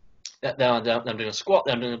 I'm doing a squat,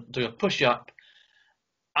 then I'm doing a push up.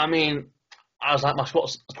 I mean, I was like, my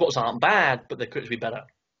squats aren't bad, but they could be better. Yeah.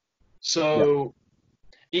 So,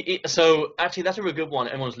 so actually, that's a really good one.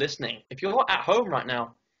 Everyone's listening. If you're at home right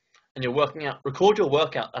now and you're working out, record your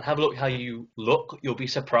workout and have a look how you look. You'll be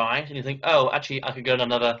surprised, and you think, oh, actually, I could go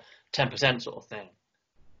another 10% sort of thing.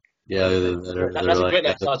 Yeah, they're That's a like great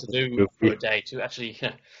exercise to do for a day to actually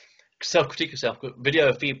self-critique yourself.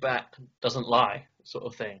 Video feedback doesn't lie, sort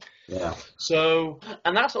of thing. yeah. So,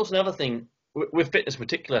 and that's also another thing with fitness in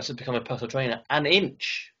particular, to become a personal trainer. An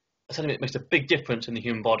inch, something makes a big difference in the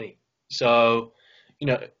human body. So,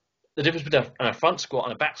 the difference between a front squat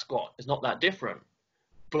and a back squat is not that different,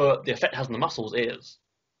 but the effect it has on the muscles is,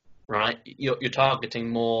 right? You're targeting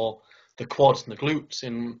more the quads and the glutes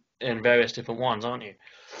in various different ones, aren't you?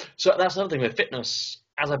 So that's another thing with fitness.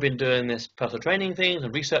 As I've been doing this personal training things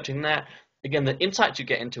and researching that, again, the insights you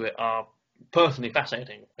get into it are personally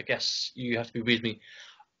fascinating. I guess you have to be reasonably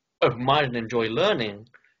open-minded and enjoy learning.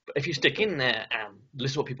 But if you stick in there and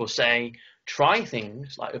listen to what people say, try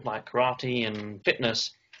things like with my karate and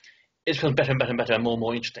fitness, it becomes better and better and better and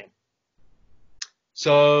more interesting.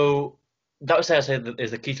 So that would say that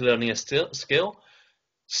is the key to learning a skill.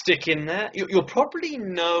 Stick in there. You'll probably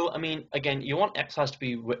know. I mean, again, you want exercise to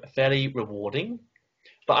be fairly rewarding.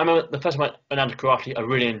 But I remember the first time I went down to karate, I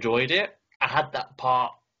really enjoyed it. I had that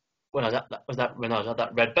part when I was at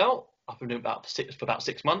that red belt. I've been doing for about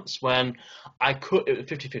 6 months when it was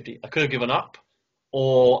 50-50. I could have given up,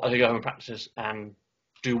 or I could go home and practice and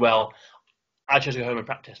do well. I chose to go home and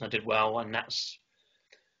practice, and I did well, and that's...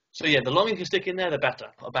 So yeah, the longer you can stick in there, the better.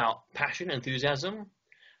 About passion, enthusiasm,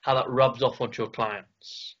 how that rubs off onto your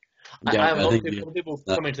clients. Yeah, I have a lot I of think people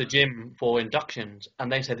that, come into the gym for inductions,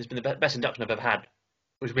 and they say this has been the best induction I've ever had,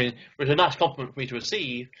 which is a nice compliment for me to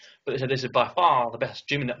receive, but they said this is by far the best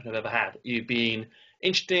gym induction I've ever had. You've been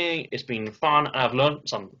interesting, it's been fun, and I've learned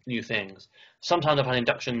some new things. Sometimes I've had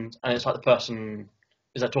inductions, and it's like the person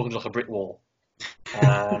is like talking to like a brick wall.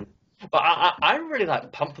 But I'm really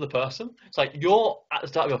like pumped for the person. It's like you're at the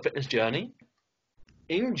start of your fitness journey.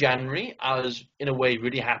 In January, I was in a way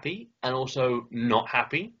really happy and also not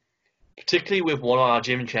happy, particularly with one of our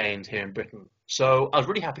gym chains here in Britain. So I was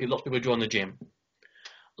really happy lots of people joined the gym. I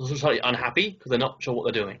was also slightly unhappy because they're not sure what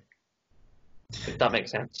they're doing, if that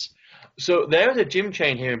makes sense. So there is a gym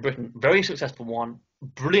chain here in Britain, very successful one,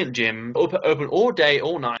 brilliant gym, open all day,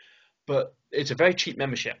 all night, but it's a very cheap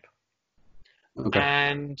membership. okay.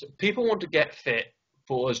 And people want to get fit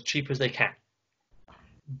for as cheap as they can.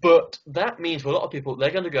 But that means for a lot of people,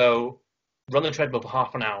 they're going to go run the treadmill for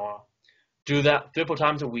half an hour, do that 3 or 4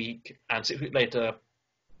 times a week, and 6 weeks later,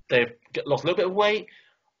 they've lost a little bit of weight,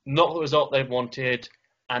 not the result they've wanted,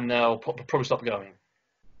 and they'll probably stop going.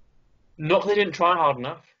 Not because they didn't try hard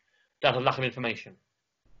enough, down to lack of information.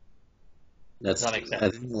 Does that make sense? I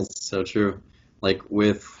think that's so true. Like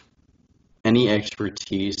with any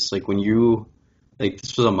expertise, like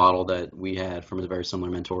this was a model that we had from a very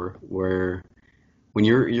similar mentor, where when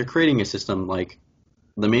you're creating a system, like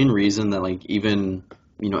the main reason that like even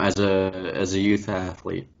as a youth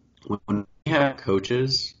athlete, when we have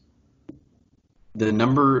coaches,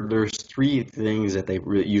 there's 3 things that they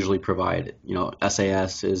usually provide.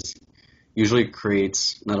 SAS usually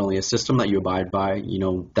creates not only a system that you abide by,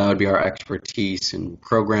 that would be our expertise in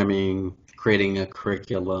programming, creating a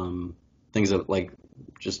curriculum, things like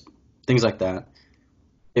that.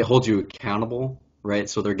 It holds you accountable, right?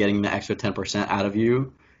 So they're getting the extra 10% out of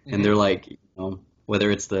you, and they're like, whether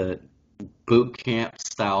it's the boot camp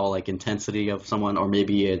style like intensity of someone, or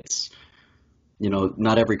maybe it's,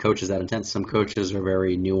 not every coach is that intense. Some coaches are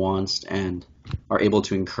very nuanced and are able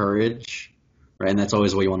to encourage, right? And that's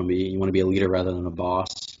always what you want to be. You want to be a leader rather than a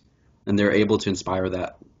boss, and they're able to inspire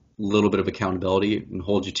that little bit of accountability and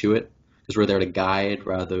hold you to it, because we're there to guide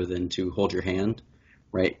rather than to hold your hand,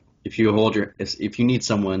 right? If you need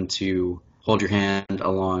someone to hold your hand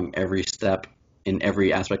along every step in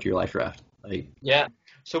every aspect of your life, draft. Yeah.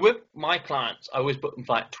 So with my clients, I always book them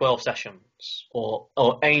for like 12 sessions, or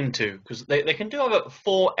aim to, because they can do either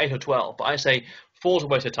 4, 8, or 12. But I say 4 is a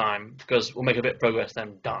waste of time because we'll make a bit of progress,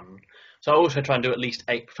 then done. So I also try and do at least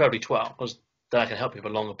 8, preferably 12, because then I can help you for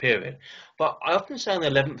a longer period. But I often say on the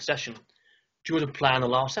 11th session, do you want to plan the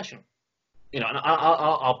last session? And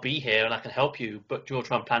I'll be here and I can help you, but do you want to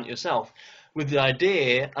try and plan it yourself? With the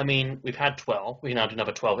idea, I mean, we've had 12. We can now do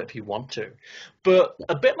another 12 if you want to. But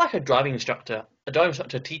a bit like a driving instructor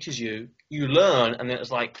teaches you, you learn, and then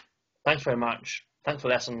it's like, thanks very much, thanks for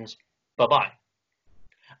lessons, bye-bye.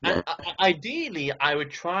 And ideally, I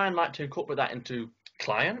would try and like to incorporate that into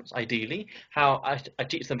clients, ideally. How I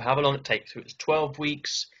teach them however long it takes. So it's 12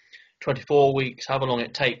 weeks, 24 weeks, however long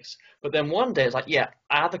it takes. But then one day it's like, yeah,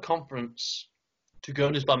 I have the confidence to go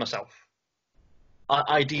and do this by myself.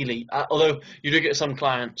 Ideally, although you do get some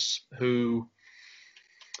clients who,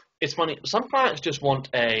 it's funny, some clients just want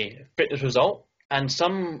a fitness result, and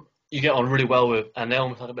some you get on really well with, and they're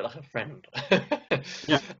almost like a bit like a friend.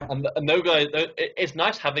 Yeah. And those guys, it's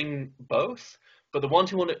nice having both, but the ones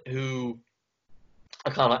who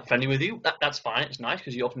are kind of like friendly with you, that's fine. It's nice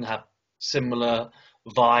because you often have similar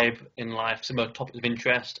vibe in life, similar topics of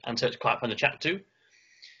interest, and so it's quite fun to chat to.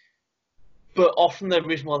 But often the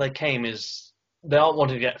reason why they came is they all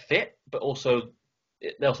wanting to get fit, but also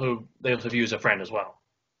they also view you as a friend as well.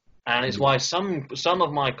 And it's why some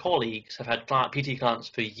of my colleagues have had PT clients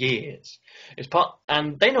for years.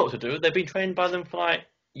 And they know what to do. They've been trained by them for like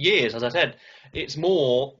years. As I said, it's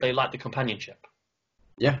more they like the companionship.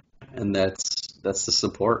 Yeah, and that's the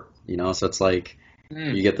support, So it's like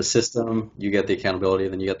you get the system, you get the accountability,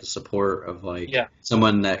 then you get the support of like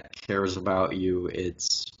someone that cares about you.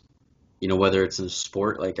 It's whether it's in a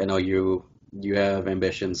sport, like I know you have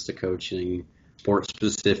ambitions to coaching sport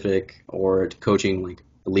specific or to coaching like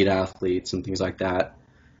elite athletes and things like that.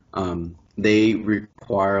 They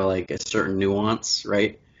require like a certain nuance,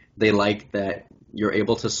 right? They like that you're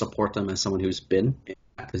able to support them as someone who's been in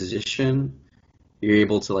that position. You're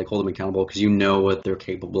able to like hold them accountable because you know what they're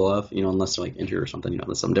capable of, unless they're like injured or something,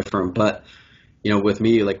 that's something different. But, with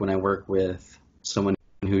me, like when I work with someone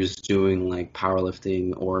who's doing like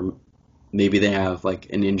powerlifting or maybe they have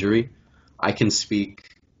like an injury, I can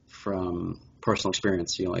speak from personal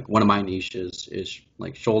experience. Like one of my niches is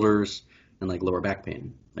like shoulders and like lower back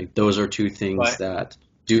pain. Like those are two things that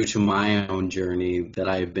due to my own journey that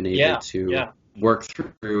I've been able to work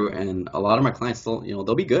through, and a lot of my clients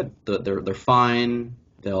they'll be good. They're fine.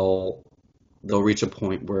 They'll reach a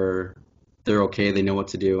point where they're okay, they know what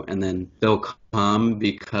to do, and then they'll come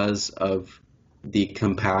because of the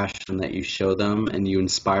compassion that you show them and you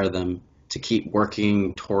inspire them to keep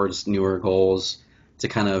working towards newer goals, to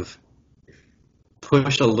kind of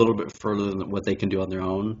push a little bit further than what they can do on their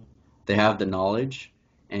own. They have the knowledge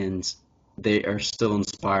and they are still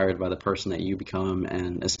inspired by the person that you become,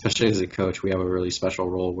 and especially as a coach, we have a really special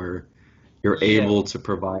role where you're able to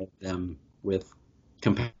provide them with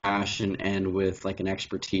compassion and with like an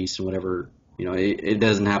expertise and whatever, it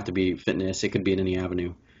doesn't have to be fitness, it could be in any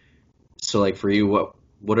avenue. So like for you,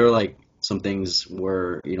 what are like some things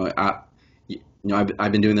where,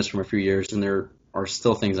 I've been doing this for a few years and there are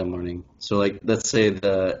still things I'm learning. So like, let's say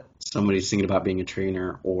that somebody's thinking about being a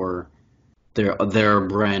trainer or they're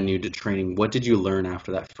brand new to training. What did you learn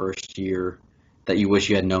after that first year that you wish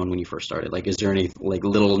you had known when you first started? Like, is there any like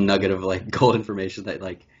little nugget of like gold information that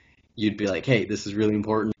like you'd be like, hey, this is really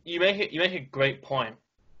important? You make a great point.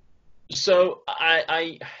 So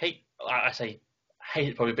I say hate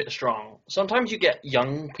is probably a bit strong. Sometimes you get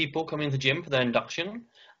young people coming to the gym for their induction,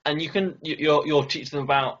 and you're teaching them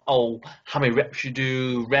about how many reps you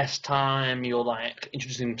do, rest time. You're like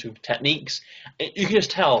introducing them to techniques. You can just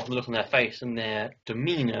tell from the look on their face and their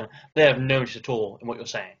demeanor they have no interest at all in what you're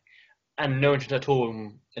saying, and no interest at all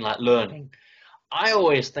in like learning. I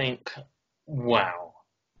always think, wow,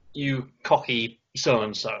 you cocky so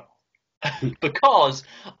and so, because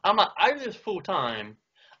I'm like, I do this full time,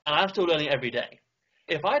 and I'm still learning every day.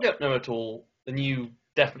 If I don't know at all, then you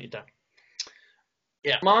definitely don't.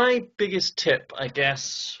 Yeah, my biggest tip, I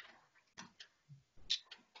guess.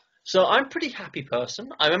 So I'm a pretty happy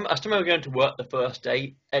person. I still remember going to work the first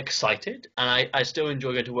day excited, and I still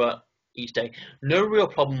enjoy going to work each day. No real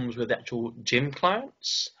problems with actual gym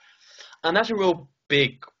clients, and that's a real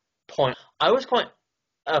big point. I was quite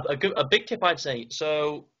a big tip, I'd say.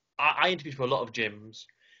 So I interviewed for a lot of gyms,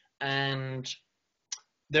 and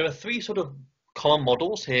there are three sort of common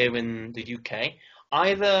models here in the UK.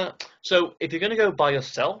 So if you're going to go by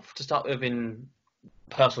yourself to start with in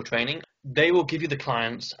personal training, they will give you the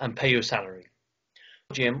clients and pay you a salary.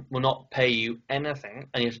 The gym will not pay you anything,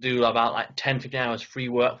 and you have to do about like 10, 15 hours free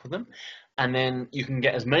work for them, and then you can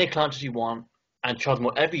get as many clients as you want and charge them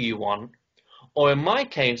whatever you want. Or in my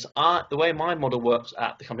case, the way my model works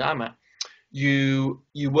at the company I'm at, you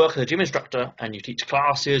work as a gym instructor and you teach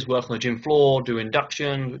classes, work on the gym floor, do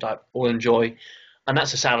inductions, which I all enjoy, and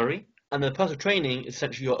that's a salary. And the personal training is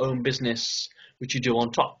essentially your own business, which you do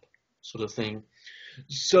on top, sort of thing.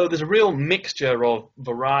 So there's a real mixture of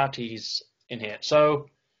varieties in here. So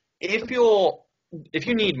if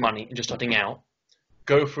you need money and just starting out,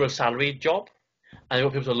 go for a salaried job, and you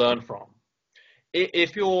want people to learn from.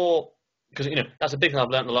 Because that's a big thing I've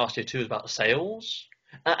learned the last year too, is about sales.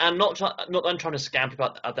 And not that I'm trying to scam people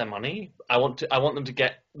out of their money. I want them to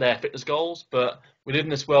get their fitness goals, but we live in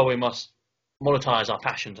this world. We must monetize our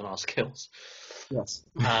passions and our skills. Yes.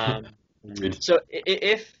 Um, Agreed. so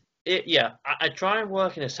I try and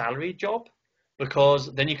work in a salary job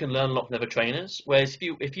because then you can learn a lot from other trainers. Whereas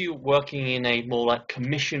if you're working in a more like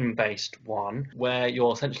commission based one where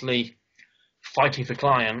you're essentially fighting for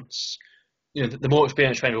clients, the more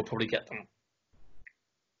experienced trainer will probably get them.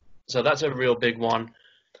 So that's a real big one.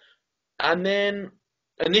 And then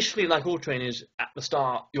initially, like all trainers, at the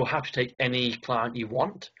start, you'll have to take any client you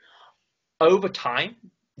want. Over time,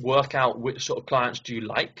 work out which sort of clients do you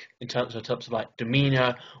like in terms of like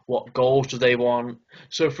demeanor, what goals do they want.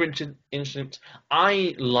 So for instance,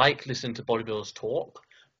 I like listening to bodybuilders talk,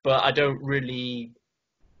 but I don't really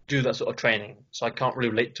do that sort of training, so I can't really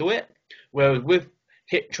relate to it. Whereas with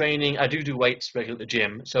HIIT training, I do weights regularly at the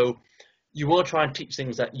gym, so you want to try and teach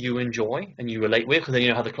things that you enjoy and you relate with, because then you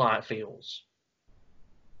know how the client feels.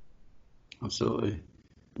 Absolutely.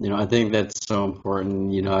 I think that's so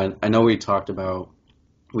important. I know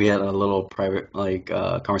we had a little private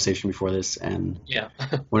conversation before this, and Yeah,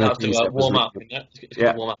 one I of have the things to that was warm really, up. It's good to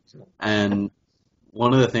yeah, warm up. and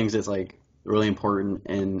one of the things that's like really important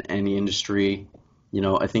in any industry,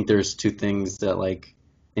 I think there's two things that like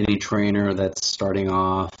any trainer that's starting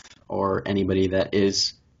off or anybody that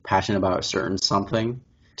is passionate about a certain something,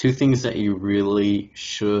 two things that you really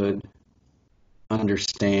should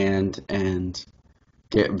understand and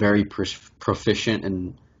get very proficient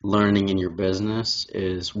in learning in your business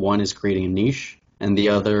is one is creating a niche, and the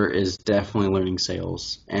other is definitely learning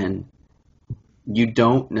sales. And you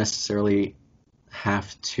don't necessarily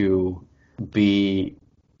have to be,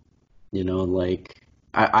 like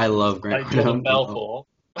I love Grant Like Jordan Cardone, Belfort.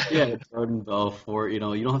 yeah, Jordan Belfort. You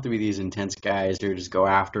don't have to be these intense guys who just go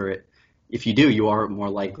after it. If you do, you are more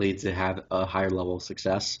likely to have a higher level of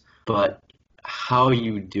success. But how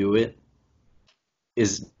you do it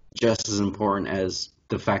is just as important as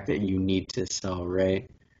the fact that you need to sell, right?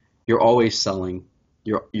 You're always selling.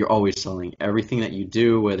 You're always selling. Everything that you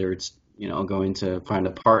do, whether it's, going to find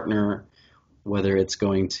a partner, whether it's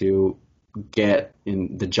going to get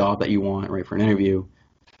in the job that you want, right, for an interview,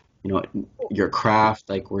 your craft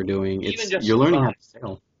like we're doing, Even you're just learning how like to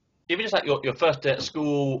sell. your first day at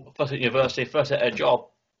school, first day at university, first day at a job,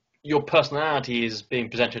 your personality is being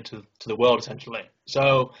presented to the world essentially.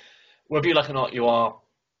 So whether you like it or not, you are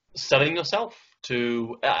selling yourself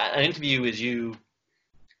to an interview is you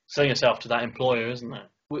selling yourself to that employer, isn't it?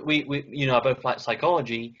 We I both like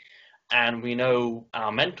psychology, and we know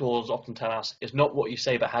our mentors often tell us it's not what you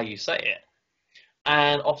say, but how you say it.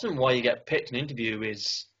 And often why you get picked in an interview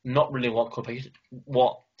is not really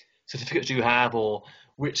what certificates you have or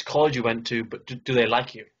which college you went to, but do they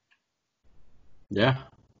like you? Yeah,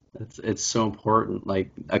 it's so important. Like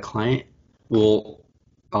a client will,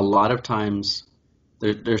 a lot of times,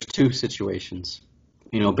 there's two situations.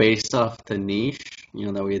 Based off the niche,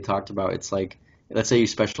 that we had talked about. It's like, let's say you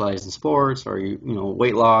specialize in sports, or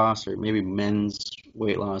weight loss, or maybe men's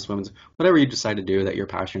weight loss, women's, whatever you decide to do that you're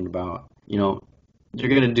passionate about. You're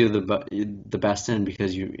gonna do the best in,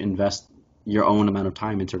 because you invest your own amount of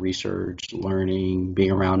time into research, learning,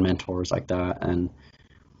 being around mentors like that. And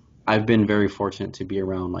I've been very fortunate to be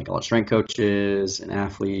around like a lot of strength coaches and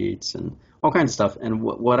athletes and all kinds of stuff. And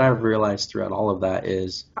what I've realized throughout all of that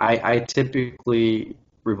is I typically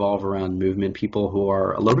revolve around movement people who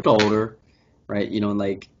are a little bit older, right?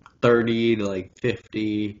 Like 30 to like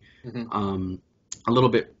 50, Mm-hmm. a little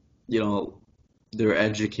bit, they're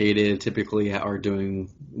educated, typically are doing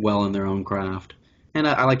well in their own craft. And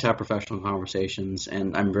I like to have professional conversations,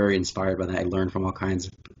 and I'm very inspired by that. I learn from all kinds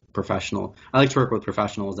of I like to work with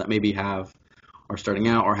professionals that maybe are starting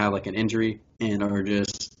out or have like an injury and are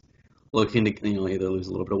just looking to, either lose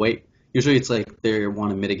a little bit of weight. Usually it's like they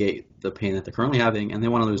want to mitigate the pain that they're currently having, and they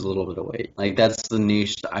want to lose a little bit of weight. Like that's the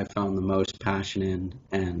niche that I found the most passion in,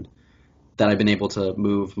 and that I've been able to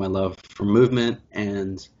move my love for movement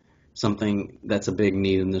and something that's a big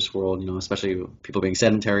need in this world, especially people being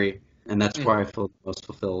sedentary. And that's where I feel most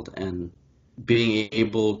fulfilled. And being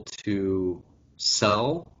able to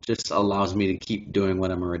sell just allows me to keep doing what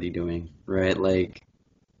I'm already doing, right? Like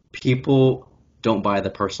people don't buy the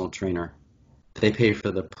personal trainer. They pay for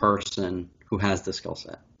the person who has the skill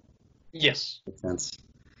set. Yes, Makes sense.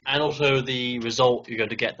 and also the result you're going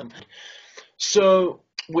to get them. So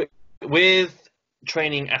with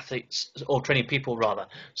training athletes or training people rather.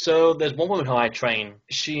 So there's one woman who I train.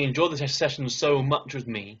 She enjoyed the session so much with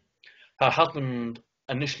me. Her husband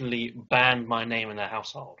initially banned my name in their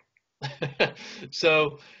household.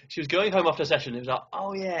 So she was going home after a session. It was like,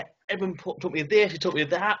 oh yeah, Edmund taught me this, he taught me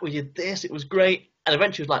that, we did this, it was great. And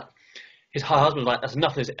eventually, her husband was like, "That's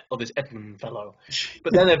enough of this Edmund fellow."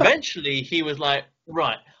 But then eventually, he was like,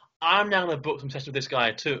 "Right, I'm now going to book some sessions with this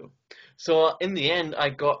guy too." So in the end, I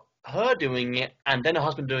got her doing it, and then her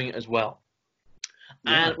husband doing it as well,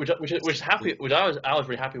 Yeah. and which I was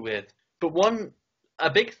really happy with. But a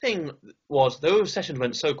big thing was those sessions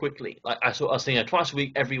went so quickly. Like I was seeing her twice a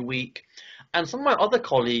week, every week, and some of my other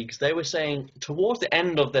colleagues, they were saying towards the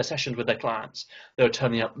end of their sessions with their clients, they were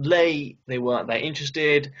turning up late, they weren't that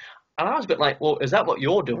interested, and I was a bit like, well, is that what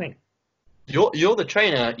you're doing? You're the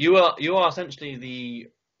trainer. You are essentially the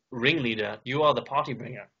ringleader. You are the party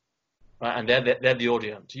bringer, right? And they're the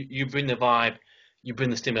audience. You bring the vibe, you bring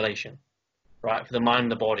the stimulation, right, for the mind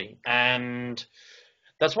and the body. And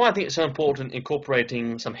that's why I think it's so important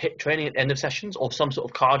incorporating some HIIT training at the end of sessions, or some sort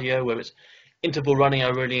of cardio, where it's interval running I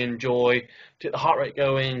really enjoy, to get the heart rate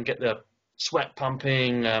going, get the sweat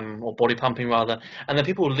pumping, or body pumping rather, and then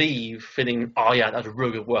people leave feeling, oh yeah, that was a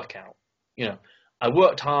really good workout. I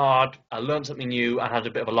worked hard, I learned something new, and had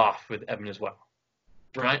a bit of a laugh with Edmund as well,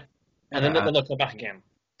 right? And then Yeah. they'll come back again.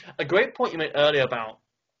 A great point you made earlier about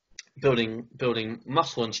building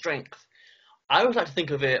muscle and strength. I always like to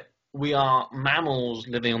think of it, we are mammals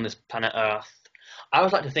living on this planet Earth. I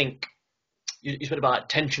always like to think, you spoke about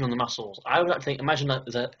tension on the muscles. I always like to think, imagine that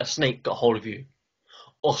there's a snake got hold of you,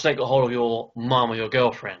 or a snake got hold of your mum or your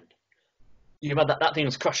girlfriend. You've had that thing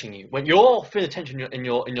that's crushing you. When you're feeling the tension in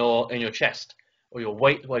your chest, or your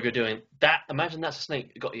weight, whatever you're doing, imagine that's a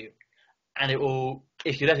snake that got you. And it will,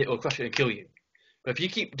 if you let it will crush you and kill you. But if you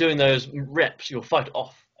keep doing those reps, you'll fight it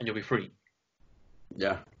off and you'll be free.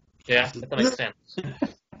 Yeah. Yeah, if that makes sense.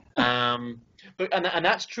 And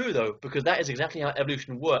that's true though, because that is exactly how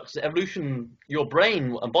evolution works. Evolution, your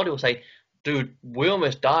brain and body will say, "Dude, we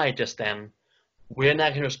almost died just then. We're now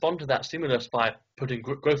going to respond to that stimulus by putting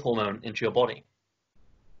growth hormone into your body."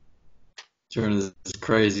 Turn this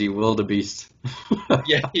crazy wildebeest.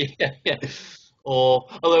 Yeah, yeah. Or,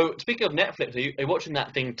 although speaking of Netflix, are you watching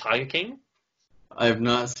that thing Tiger King? I have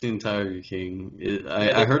not seen Tiger King.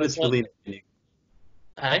 Yeah, I heard it's really entertaining.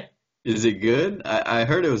 Hey, Is it good? I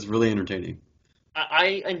heard it was really entertaining.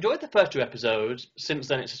 I enjoyed the first 2 episodes. Since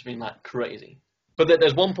then, it's just been like crazy. But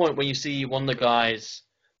there's one point where you see one of the guys,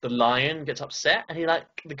 the lion, gets upset, and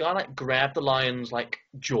the guy grabbed the lion's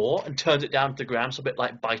jaw and turns it down to the ground, so a bit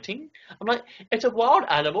like biting. I'm like, it's a wild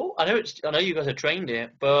animal. I know you guys have trained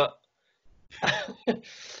it, but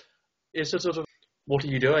it's just sort of, what are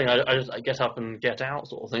you doing? I just get up and get out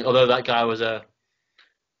sort of thing. Although that guy was a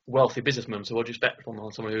wealthy businessman, so what do you expect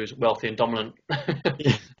from someone who's wealthy and dominant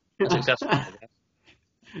and successful? I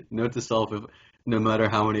guess. Note to self: if no matter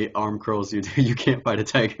how many arm curls you do, you can't fight a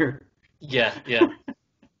tiger. Yeah.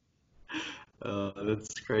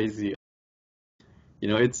 That's crazy.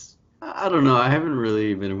 I don't know. I haven't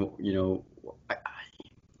really been,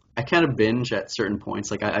 I kind of binge at certain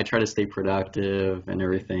points. Like I try to stay productive and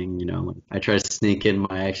everything, I try to sneak in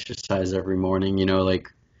my exercise every morning, like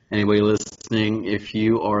anybody listening, if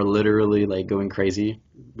you are literally going crazy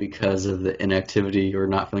because of the inactivity or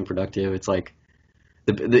not feeling productive, it's like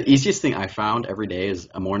the easiest thing I found every day is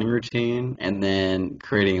a morning routine and then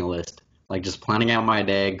creating a list. Like just planning out my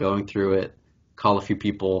day, going through it, call a few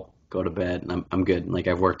people, go to bed, and I'm good. Like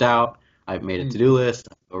I've worked out, I've made a to-do list,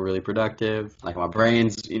 I feel really productive. Like my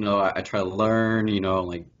brain's, I try to learn,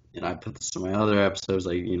 I put this in my other episodes,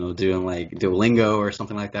 doing Duolingo or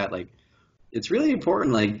something like that. Like it's really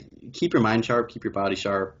important. Like keep your mind sharp, keep your body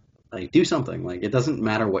sharp. Like do something. Like it doesn't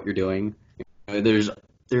matter what you're doing.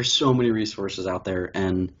 There's so many resources out there,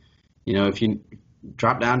 and if you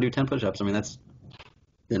drop down, do 10 push-ups. I mean, that's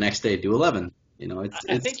the next day do 11.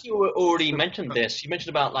 I think you already mentioned this. You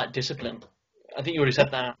mentioned about discipline. I think you already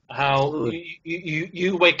said that. How absolutely.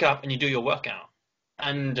 you wake up and you do your workout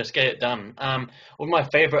and just get it done. One of my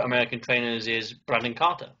favorite American trainers is Brandon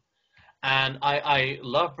Carter, and I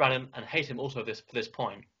love Brandon and hate him also for this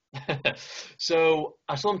point. So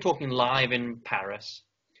I saw him talking live in Paris.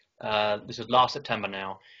 This is last September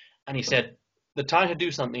now, and he said the time to do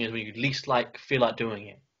something is when you least feel like doing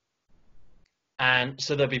it. And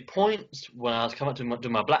so there'd be points when I was coming up to do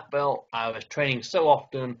my black belt, I was training so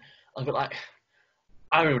often, I was a bit like,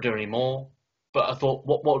 I don't do it anymore. But I thought,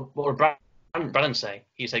 what would Brandon say?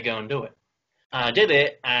 He'd say, go and do it. And I did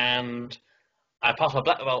it, and I passed my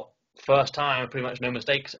black belt first time, pretty much no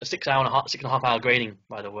mistakes. A 6.5 hour grading,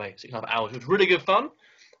 by the way, 6.5 hours, which was really good fun.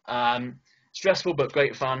 Stressful, but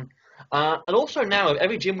great fun. And also now,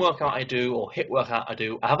 every gym workout I do, or HIIT workout I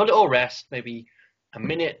do, I have a little rest, maybe a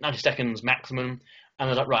minute, 90 seconds maximum, and I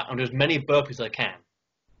was like, right, I'm doing as many burpees as I can.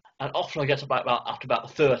 And often I get after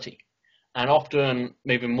about 30, and often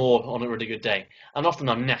maybe more on a really good day. And often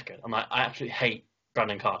I'm knackered. I absolutely hate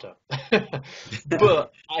Brandon Carter.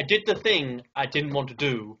 But I did the thing I didn't want to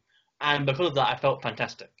do, and because of that, I felt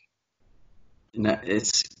fantastic.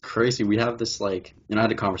 It's crazy. We have this like, I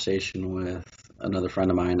had a conversation with another friend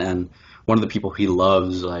of mine, and one of the people he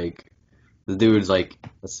loves, like the dude's like,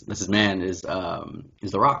 that's his man is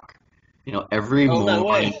The Rock. Every Oh, no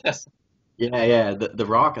way. morning, yeah, the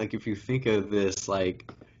Rock. Like if you think of this like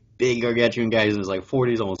big gargantuan guy who's in his like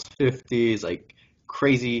 40s, almost 50s, like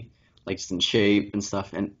crazy, like just in shape and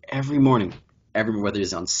stuff. And every morning, whether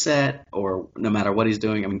he's on set or no matter what he's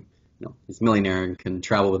doing, I mean, he's a millionaire and can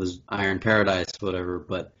travel with his iron paradise, whatever.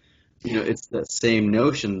 But it's that same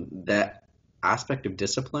notion, that aspect of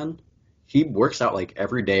discipline. He works out like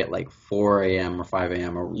every day at like 4 a.m. or 5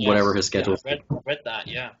 a.m. or whatever Yes. his Yeah, schedule is. read that,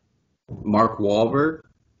 yeah. Mark Wahlberg,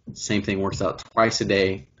 same thing, works out twice a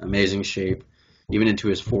day, amazing shape, even into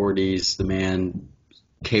his 40s. The man,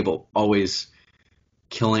 cable, always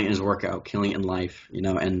killing his workout, killing it in life,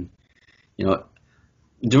 and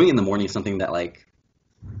doing it in the morning is something that like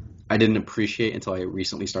I didn't appreciate until I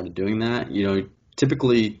recently started doing that.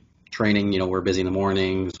 Typically training, we're busy in the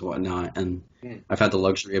mornings, whatnot, and I've had the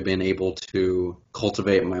luxury of being able to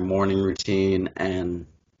cultivate my morning routine, and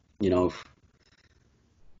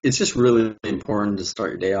it's just really important to start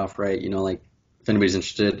your day off right. Like if anybody's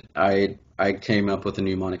interested, I came up with a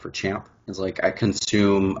mnemonic for champ. It's like I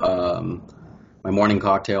consume my morning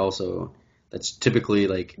cocktail, so that's typically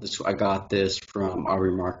like this. I got this from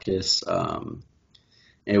Aubrey Marcus.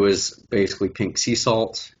 It was basically pink sea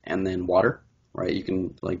salt and then water, right? You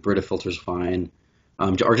can like Brita filter's fine,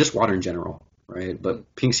 or just water in general, right?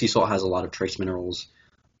 But pink sea salt has a lot of trace minerals,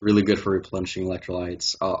 really good for replenishing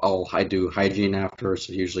electrolytes. I do hygiene after,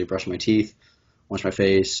 so usually brush my teeth, wash my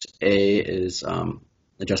face. A is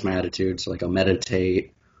adjust my attitude, so like I'll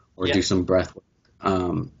meditate or do some breath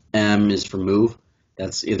work. M is for move.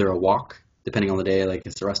 That's either a walk, depending on the day, like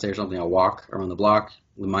it's a rest day or something, I'll walk around the block.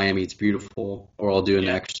 In Miami, it's beautiful, or I'll do an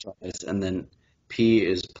exercise. And then P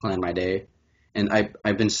is plan my day. And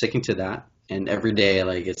I've been sticking to that, and every day,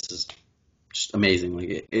 like it's just amazing.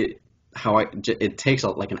 Like it takes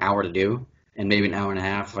like an hour to do, and maybe an hour and a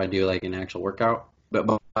half if I do like an actual workout. But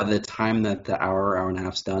by the time that the hour and a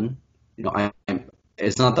half's done,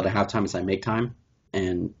 it's not that I have time, it's I make time,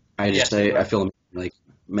 and I just say I feel like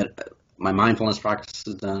my mindfulness practice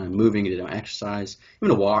is done. I'm moving, to do exercise,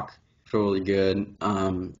 even a walk, feel really good.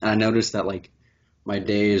 And I noticed that like my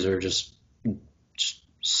days are just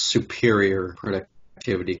superior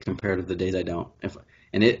productivity compared to the days I don't.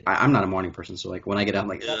 I'm not a morning person, so like when I get out, I'm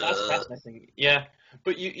like, That's fascinating. Yeah,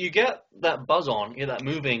 but you get that buzz on, you get that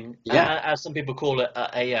moving, as some people call it,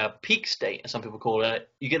 a peak state, as some people call it.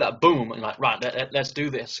 You get that boom, and you're like, right, let's do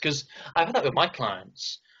this. Because I've had that with my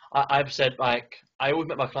clients. I've said, like, I always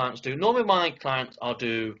make my clients do. Normally, my clients, I'll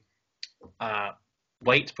do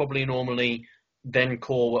weights probably normally, then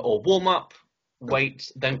core work, or warm up,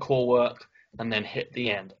 weights, then core work, and then hit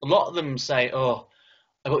the end. A lot of them say, oh,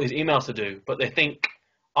 I've got these emails to do, but they think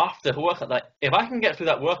after the workout, like, if I can get through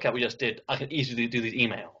that workout we just did, I can easily do these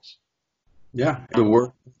emails. Yeah, the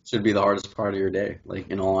work should be the hardest part of your day, like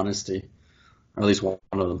in all honesty, or at least one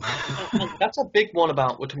of them. And that's a big one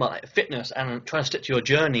about, we're talking about like fitness and trying to stick to your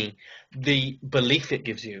journey, the belief it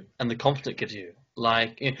gives you and the confidence it gives you.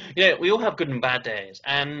 Like, we all have good and bad days,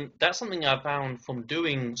 and that's something I've found from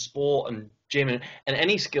doing sport and gym and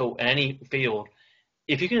any skill in any field.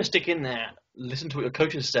 If you can stick in there, listen to what your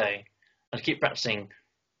coaches say, and keep practicing,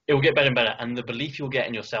 it will get better and better, and the belief you'll get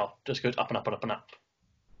in yourself just goes up and up and up and up.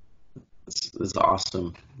 It's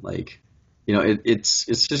awesome. Like, it's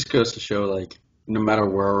just goes to show, like, no matter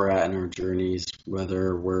where we're at in our journeys,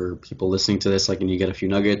 whether we're people listening to this, like, and you get a few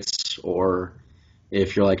nuggets, or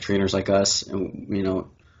if you're like trainers like us, and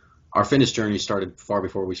our fitness journey started far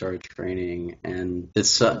before we started training, and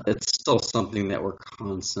it's still something that we're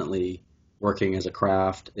constantly working as a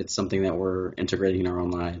craft. It's something that we're integrating in our own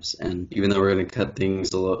lives, and even though we're going to cut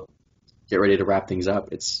things a little, get ready to wrap things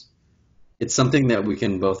up, it's something that we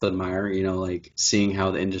can both admire. Like seeing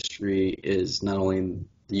how the industry is not only in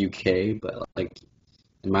the UK but like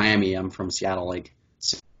in Miami. I'm from Seattle. Like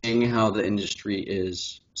seeing how the industry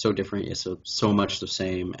is so different, yet so much the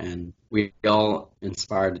same, and we all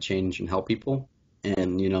inspired to change and help people.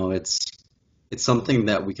 And it's something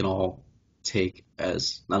that we can all take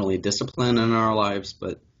as not only discipline in our lives,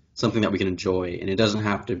 but something that we can enjoy. And it doesn't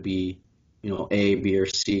have to be A, B, or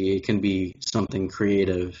C. It can be something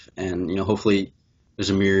creative, and hopefully there's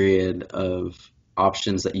a myriad of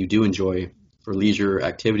options that you do enjoy for leisure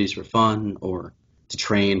activities, for fun, or to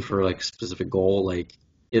train for like a specific goal. Like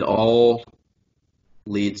it all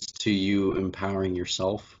leads to you empowering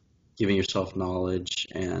yourself, giving yourself knowledge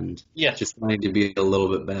and Yes. just wanting to be a little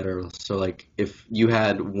bit better. So like if you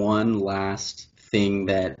had one last thing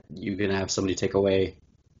that you can have somebody take away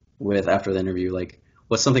with after the interview, like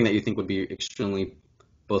what's something that you think would be extremely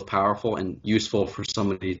both powerful and useful for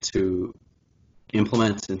somebody to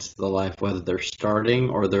implement into the life, whether they're starting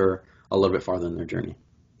or they're a little bit farther in their journey?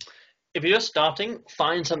 If you're just starting,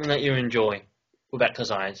 find something that you enjoy with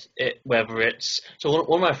exercise. Whether it's one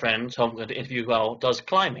of my friends who I'm going to interview as well does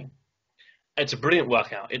climbing. It's a brilliant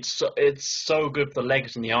workout. It's so good for the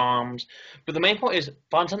legs and the arms. But the main point is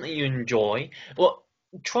find something you enjoy. Well,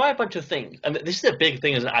 try a bunch of things. And this is a big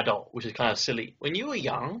thing as an adult, which is kind of silly. When you were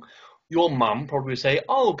young, your mum probably would say,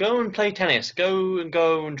 "Oh, go and play tennis. Go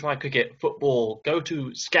and try cricket, football. Go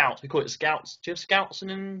to scouts." We call it scouts. Do you have scouts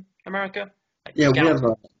in America? Like Yeah, scouts?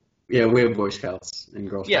 we have Boy Scouts and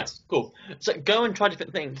Girl Yeah, Scouts. cool. So go and try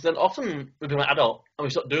different things. Then often we become an adult and we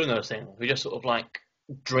stop doing those things. We just sort of like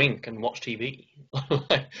drink and watch TV.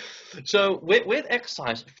 So with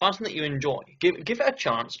exercise, find something that you enjoy. Give it a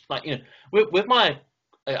chance. Like with my,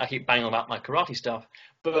 I keep banging on about my karate stuff.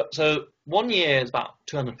 But so one year is about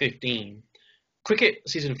 2015. Cricket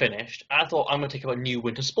season finished. I thought I'm going to take up a new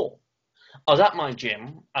winter sport. I was at my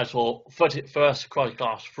gym. I saw first karate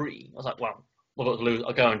class free. I was like, well, what got to lose?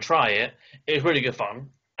 I'll go and try it. It was really good fun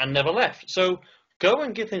and never left. So go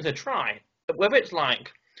and give things a try. Whether it's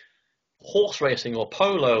like horse racing or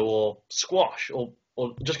polo or squash or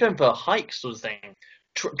just going for a hike sort of thing.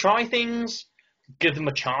 Try things, give them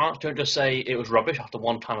a chance. Don't just say it was rubbish after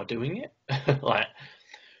one time of doing it.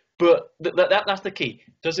 But that's the key.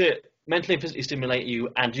 Does it mentally and physically stimulate you,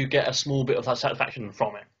 and do you get a small bit of that satisfaction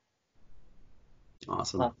from it?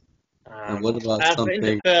 Awesome. And what about and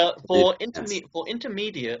something for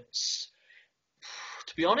intermediates?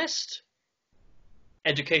 To be honest,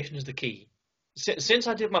 education is the key. Since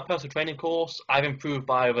I did my personal training course, I've improved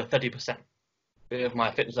by over 30% of my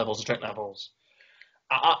fitness levels and strength levels.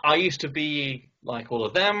 I used to be like all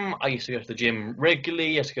of them. I used to go to the gym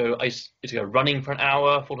regularly. I used to go running for an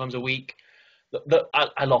hour 4 times a week.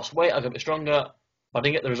 I lost weight. I got a bit stronger, but I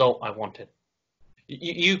didn't get the result I wanted.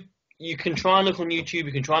 You can try and look on YouTube.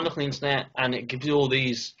 You can try and look on the internet, and it gives you all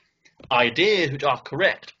these ideas which are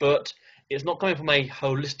correct, but it's not coming from a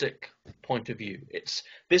holistic point of view. It's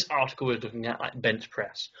this article is looking at like bench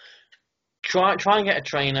press. Try and get a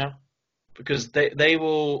trainer, because they have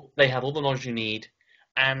all the knowledge you need,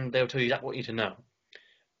 and they'll tell you exactly what you need to know.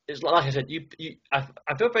 It's like I said,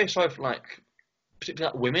 I feel very sorry for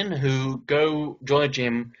particularly women who go join a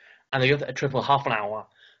gym and they go to a treadmill half an hour,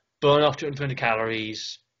 burn off 220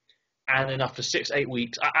 calories, and then after 6-8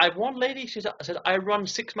 weeks, I have one lady. She said, "I run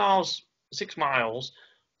 6 miles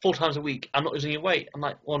 4 times a week. I'm not losing any weight." I'm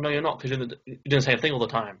like, "Well, no, you're not, because you're doing the same thing all the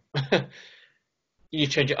time." You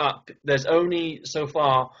change it up. There's only so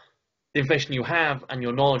far the information you have and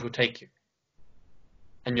your knowledge will take you,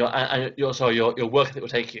 and your work ethic will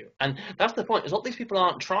take you. And that's the point. It's not these people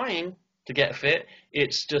aren't trying to get fit.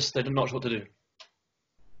 It's just they're not sure what to do.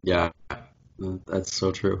 Yeah, that's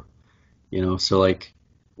so true. So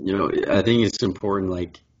I think it's important,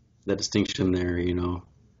 like the distinction there,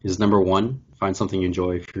 is number one, find something you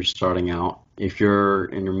enjoy if you're starting out. If you're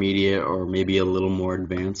intermediate or maybe a little more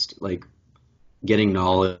advanced, like getting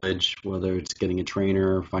knowledge, whether it's getting a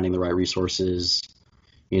trainer, finding the right resources,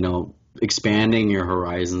 expanding your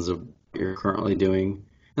horizons of what you're currently doing.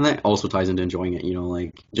 And that also ties into enjoying it,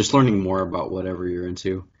 like just learning more about whatever you're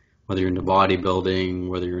into, whether you're into bodybuilding,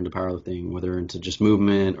 whether you're into powerlifting, whether you're into just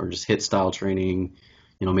movement or just HIIT style training,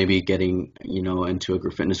 maybe getting, into a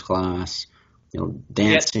group fitness class,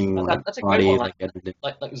 dancing, yeah, that's a great one, like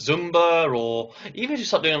Zumba, or even if you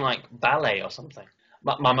start doing like ballet or something.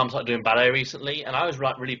 My mum started doing ballet recently, and I was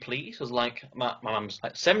really pleased. Because like my mum's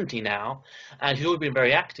like 70 now, and she's always been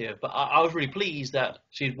very active. But I was really pleased that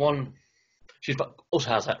she's also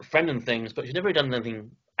has that friend and things, but she's never done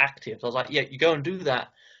anything active. So I was like, yeah, you go and do that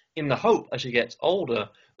in the hope as she gets older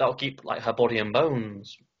that will keep like her body and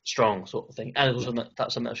bones strong, sort of thing. And also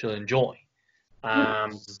that's something that she'll enjoy.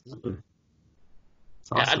 Awesome.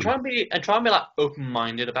 Yeah, and try and be like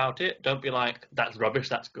open-minded about it. Don't be like, that's rubbish,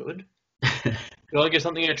 that's good. You want to give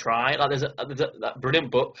something a try. Like there's that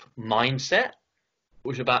brilliant book, Mindset,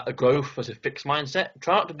 which is about a growth versus fixed mindset.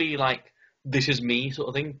 Try not to be like, this is me sort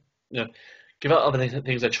of thing. Give out other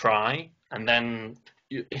things a try, and then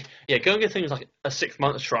go and give things like a 6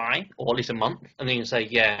 month try, or at least a month, and then you can say,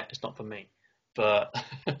 yeah, it's not for me. But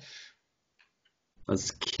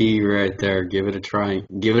that's key right there. Give it a try.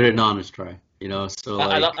 Give it an honest try. So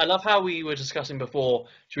I love how we were discussing before.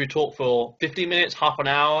 Should we talk for 15 minutes, half an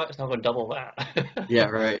hour? It's not going to double that. Yeah,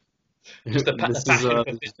 right. Just the passion for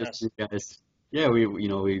This is fitness. just you guys. Yeah, we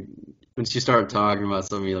once you start talking about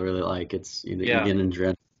something you really like, it's you Yeah. get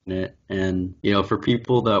interested in it, and for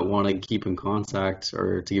people that want to keep in contact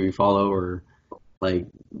or to give you follow or like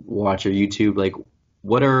watch your YouTube, like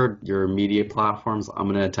what are your media platforms? I'm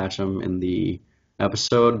gonna attach them in the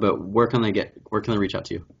episode, but where can they reach out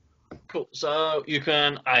to you? Cool. So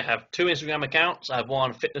I have two Instagram accounts. I have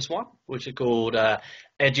one fitness one, which is called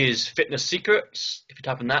Edge's Fitness Secrets. If you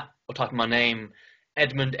type in that or type in my name,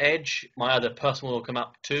 Edmund Edge, my other personal will come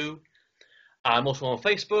up too. I'm also on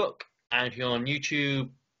Facebook, and if you're on YouTube,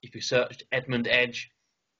 if you search Edmund Edge,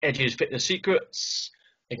 Edge's Fitness Secrets,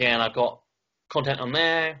 again, I've got content on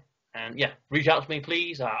there. And yeah, reach out to me,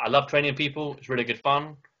 please. I love training people. It's really good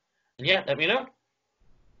fun. And yeah, let me know.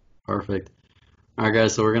 Perfect. All right,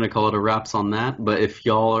 guys, so we're gonna call it a wraps on that. But if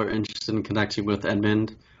y'all are interested in connecting with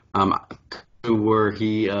Edmund, um, where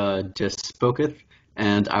he just spoketh,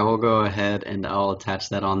 and I will go ahead and I'll attach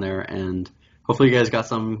that on there. And hopefully, you guys got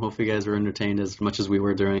some. Hopefully, you guys were entertained as much as we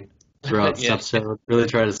were during throughout this Yeah, episode. Really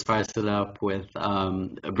try to spice it up with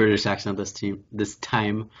a British accent this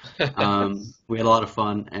time. We had a lot of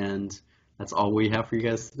fun, and that's all we have for you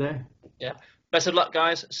guys today. yeah. Best of luck,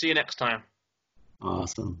 guys. See you next time.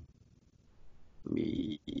 Awesome.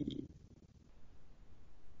 Me.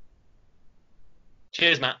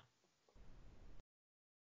 Cheers, Matt.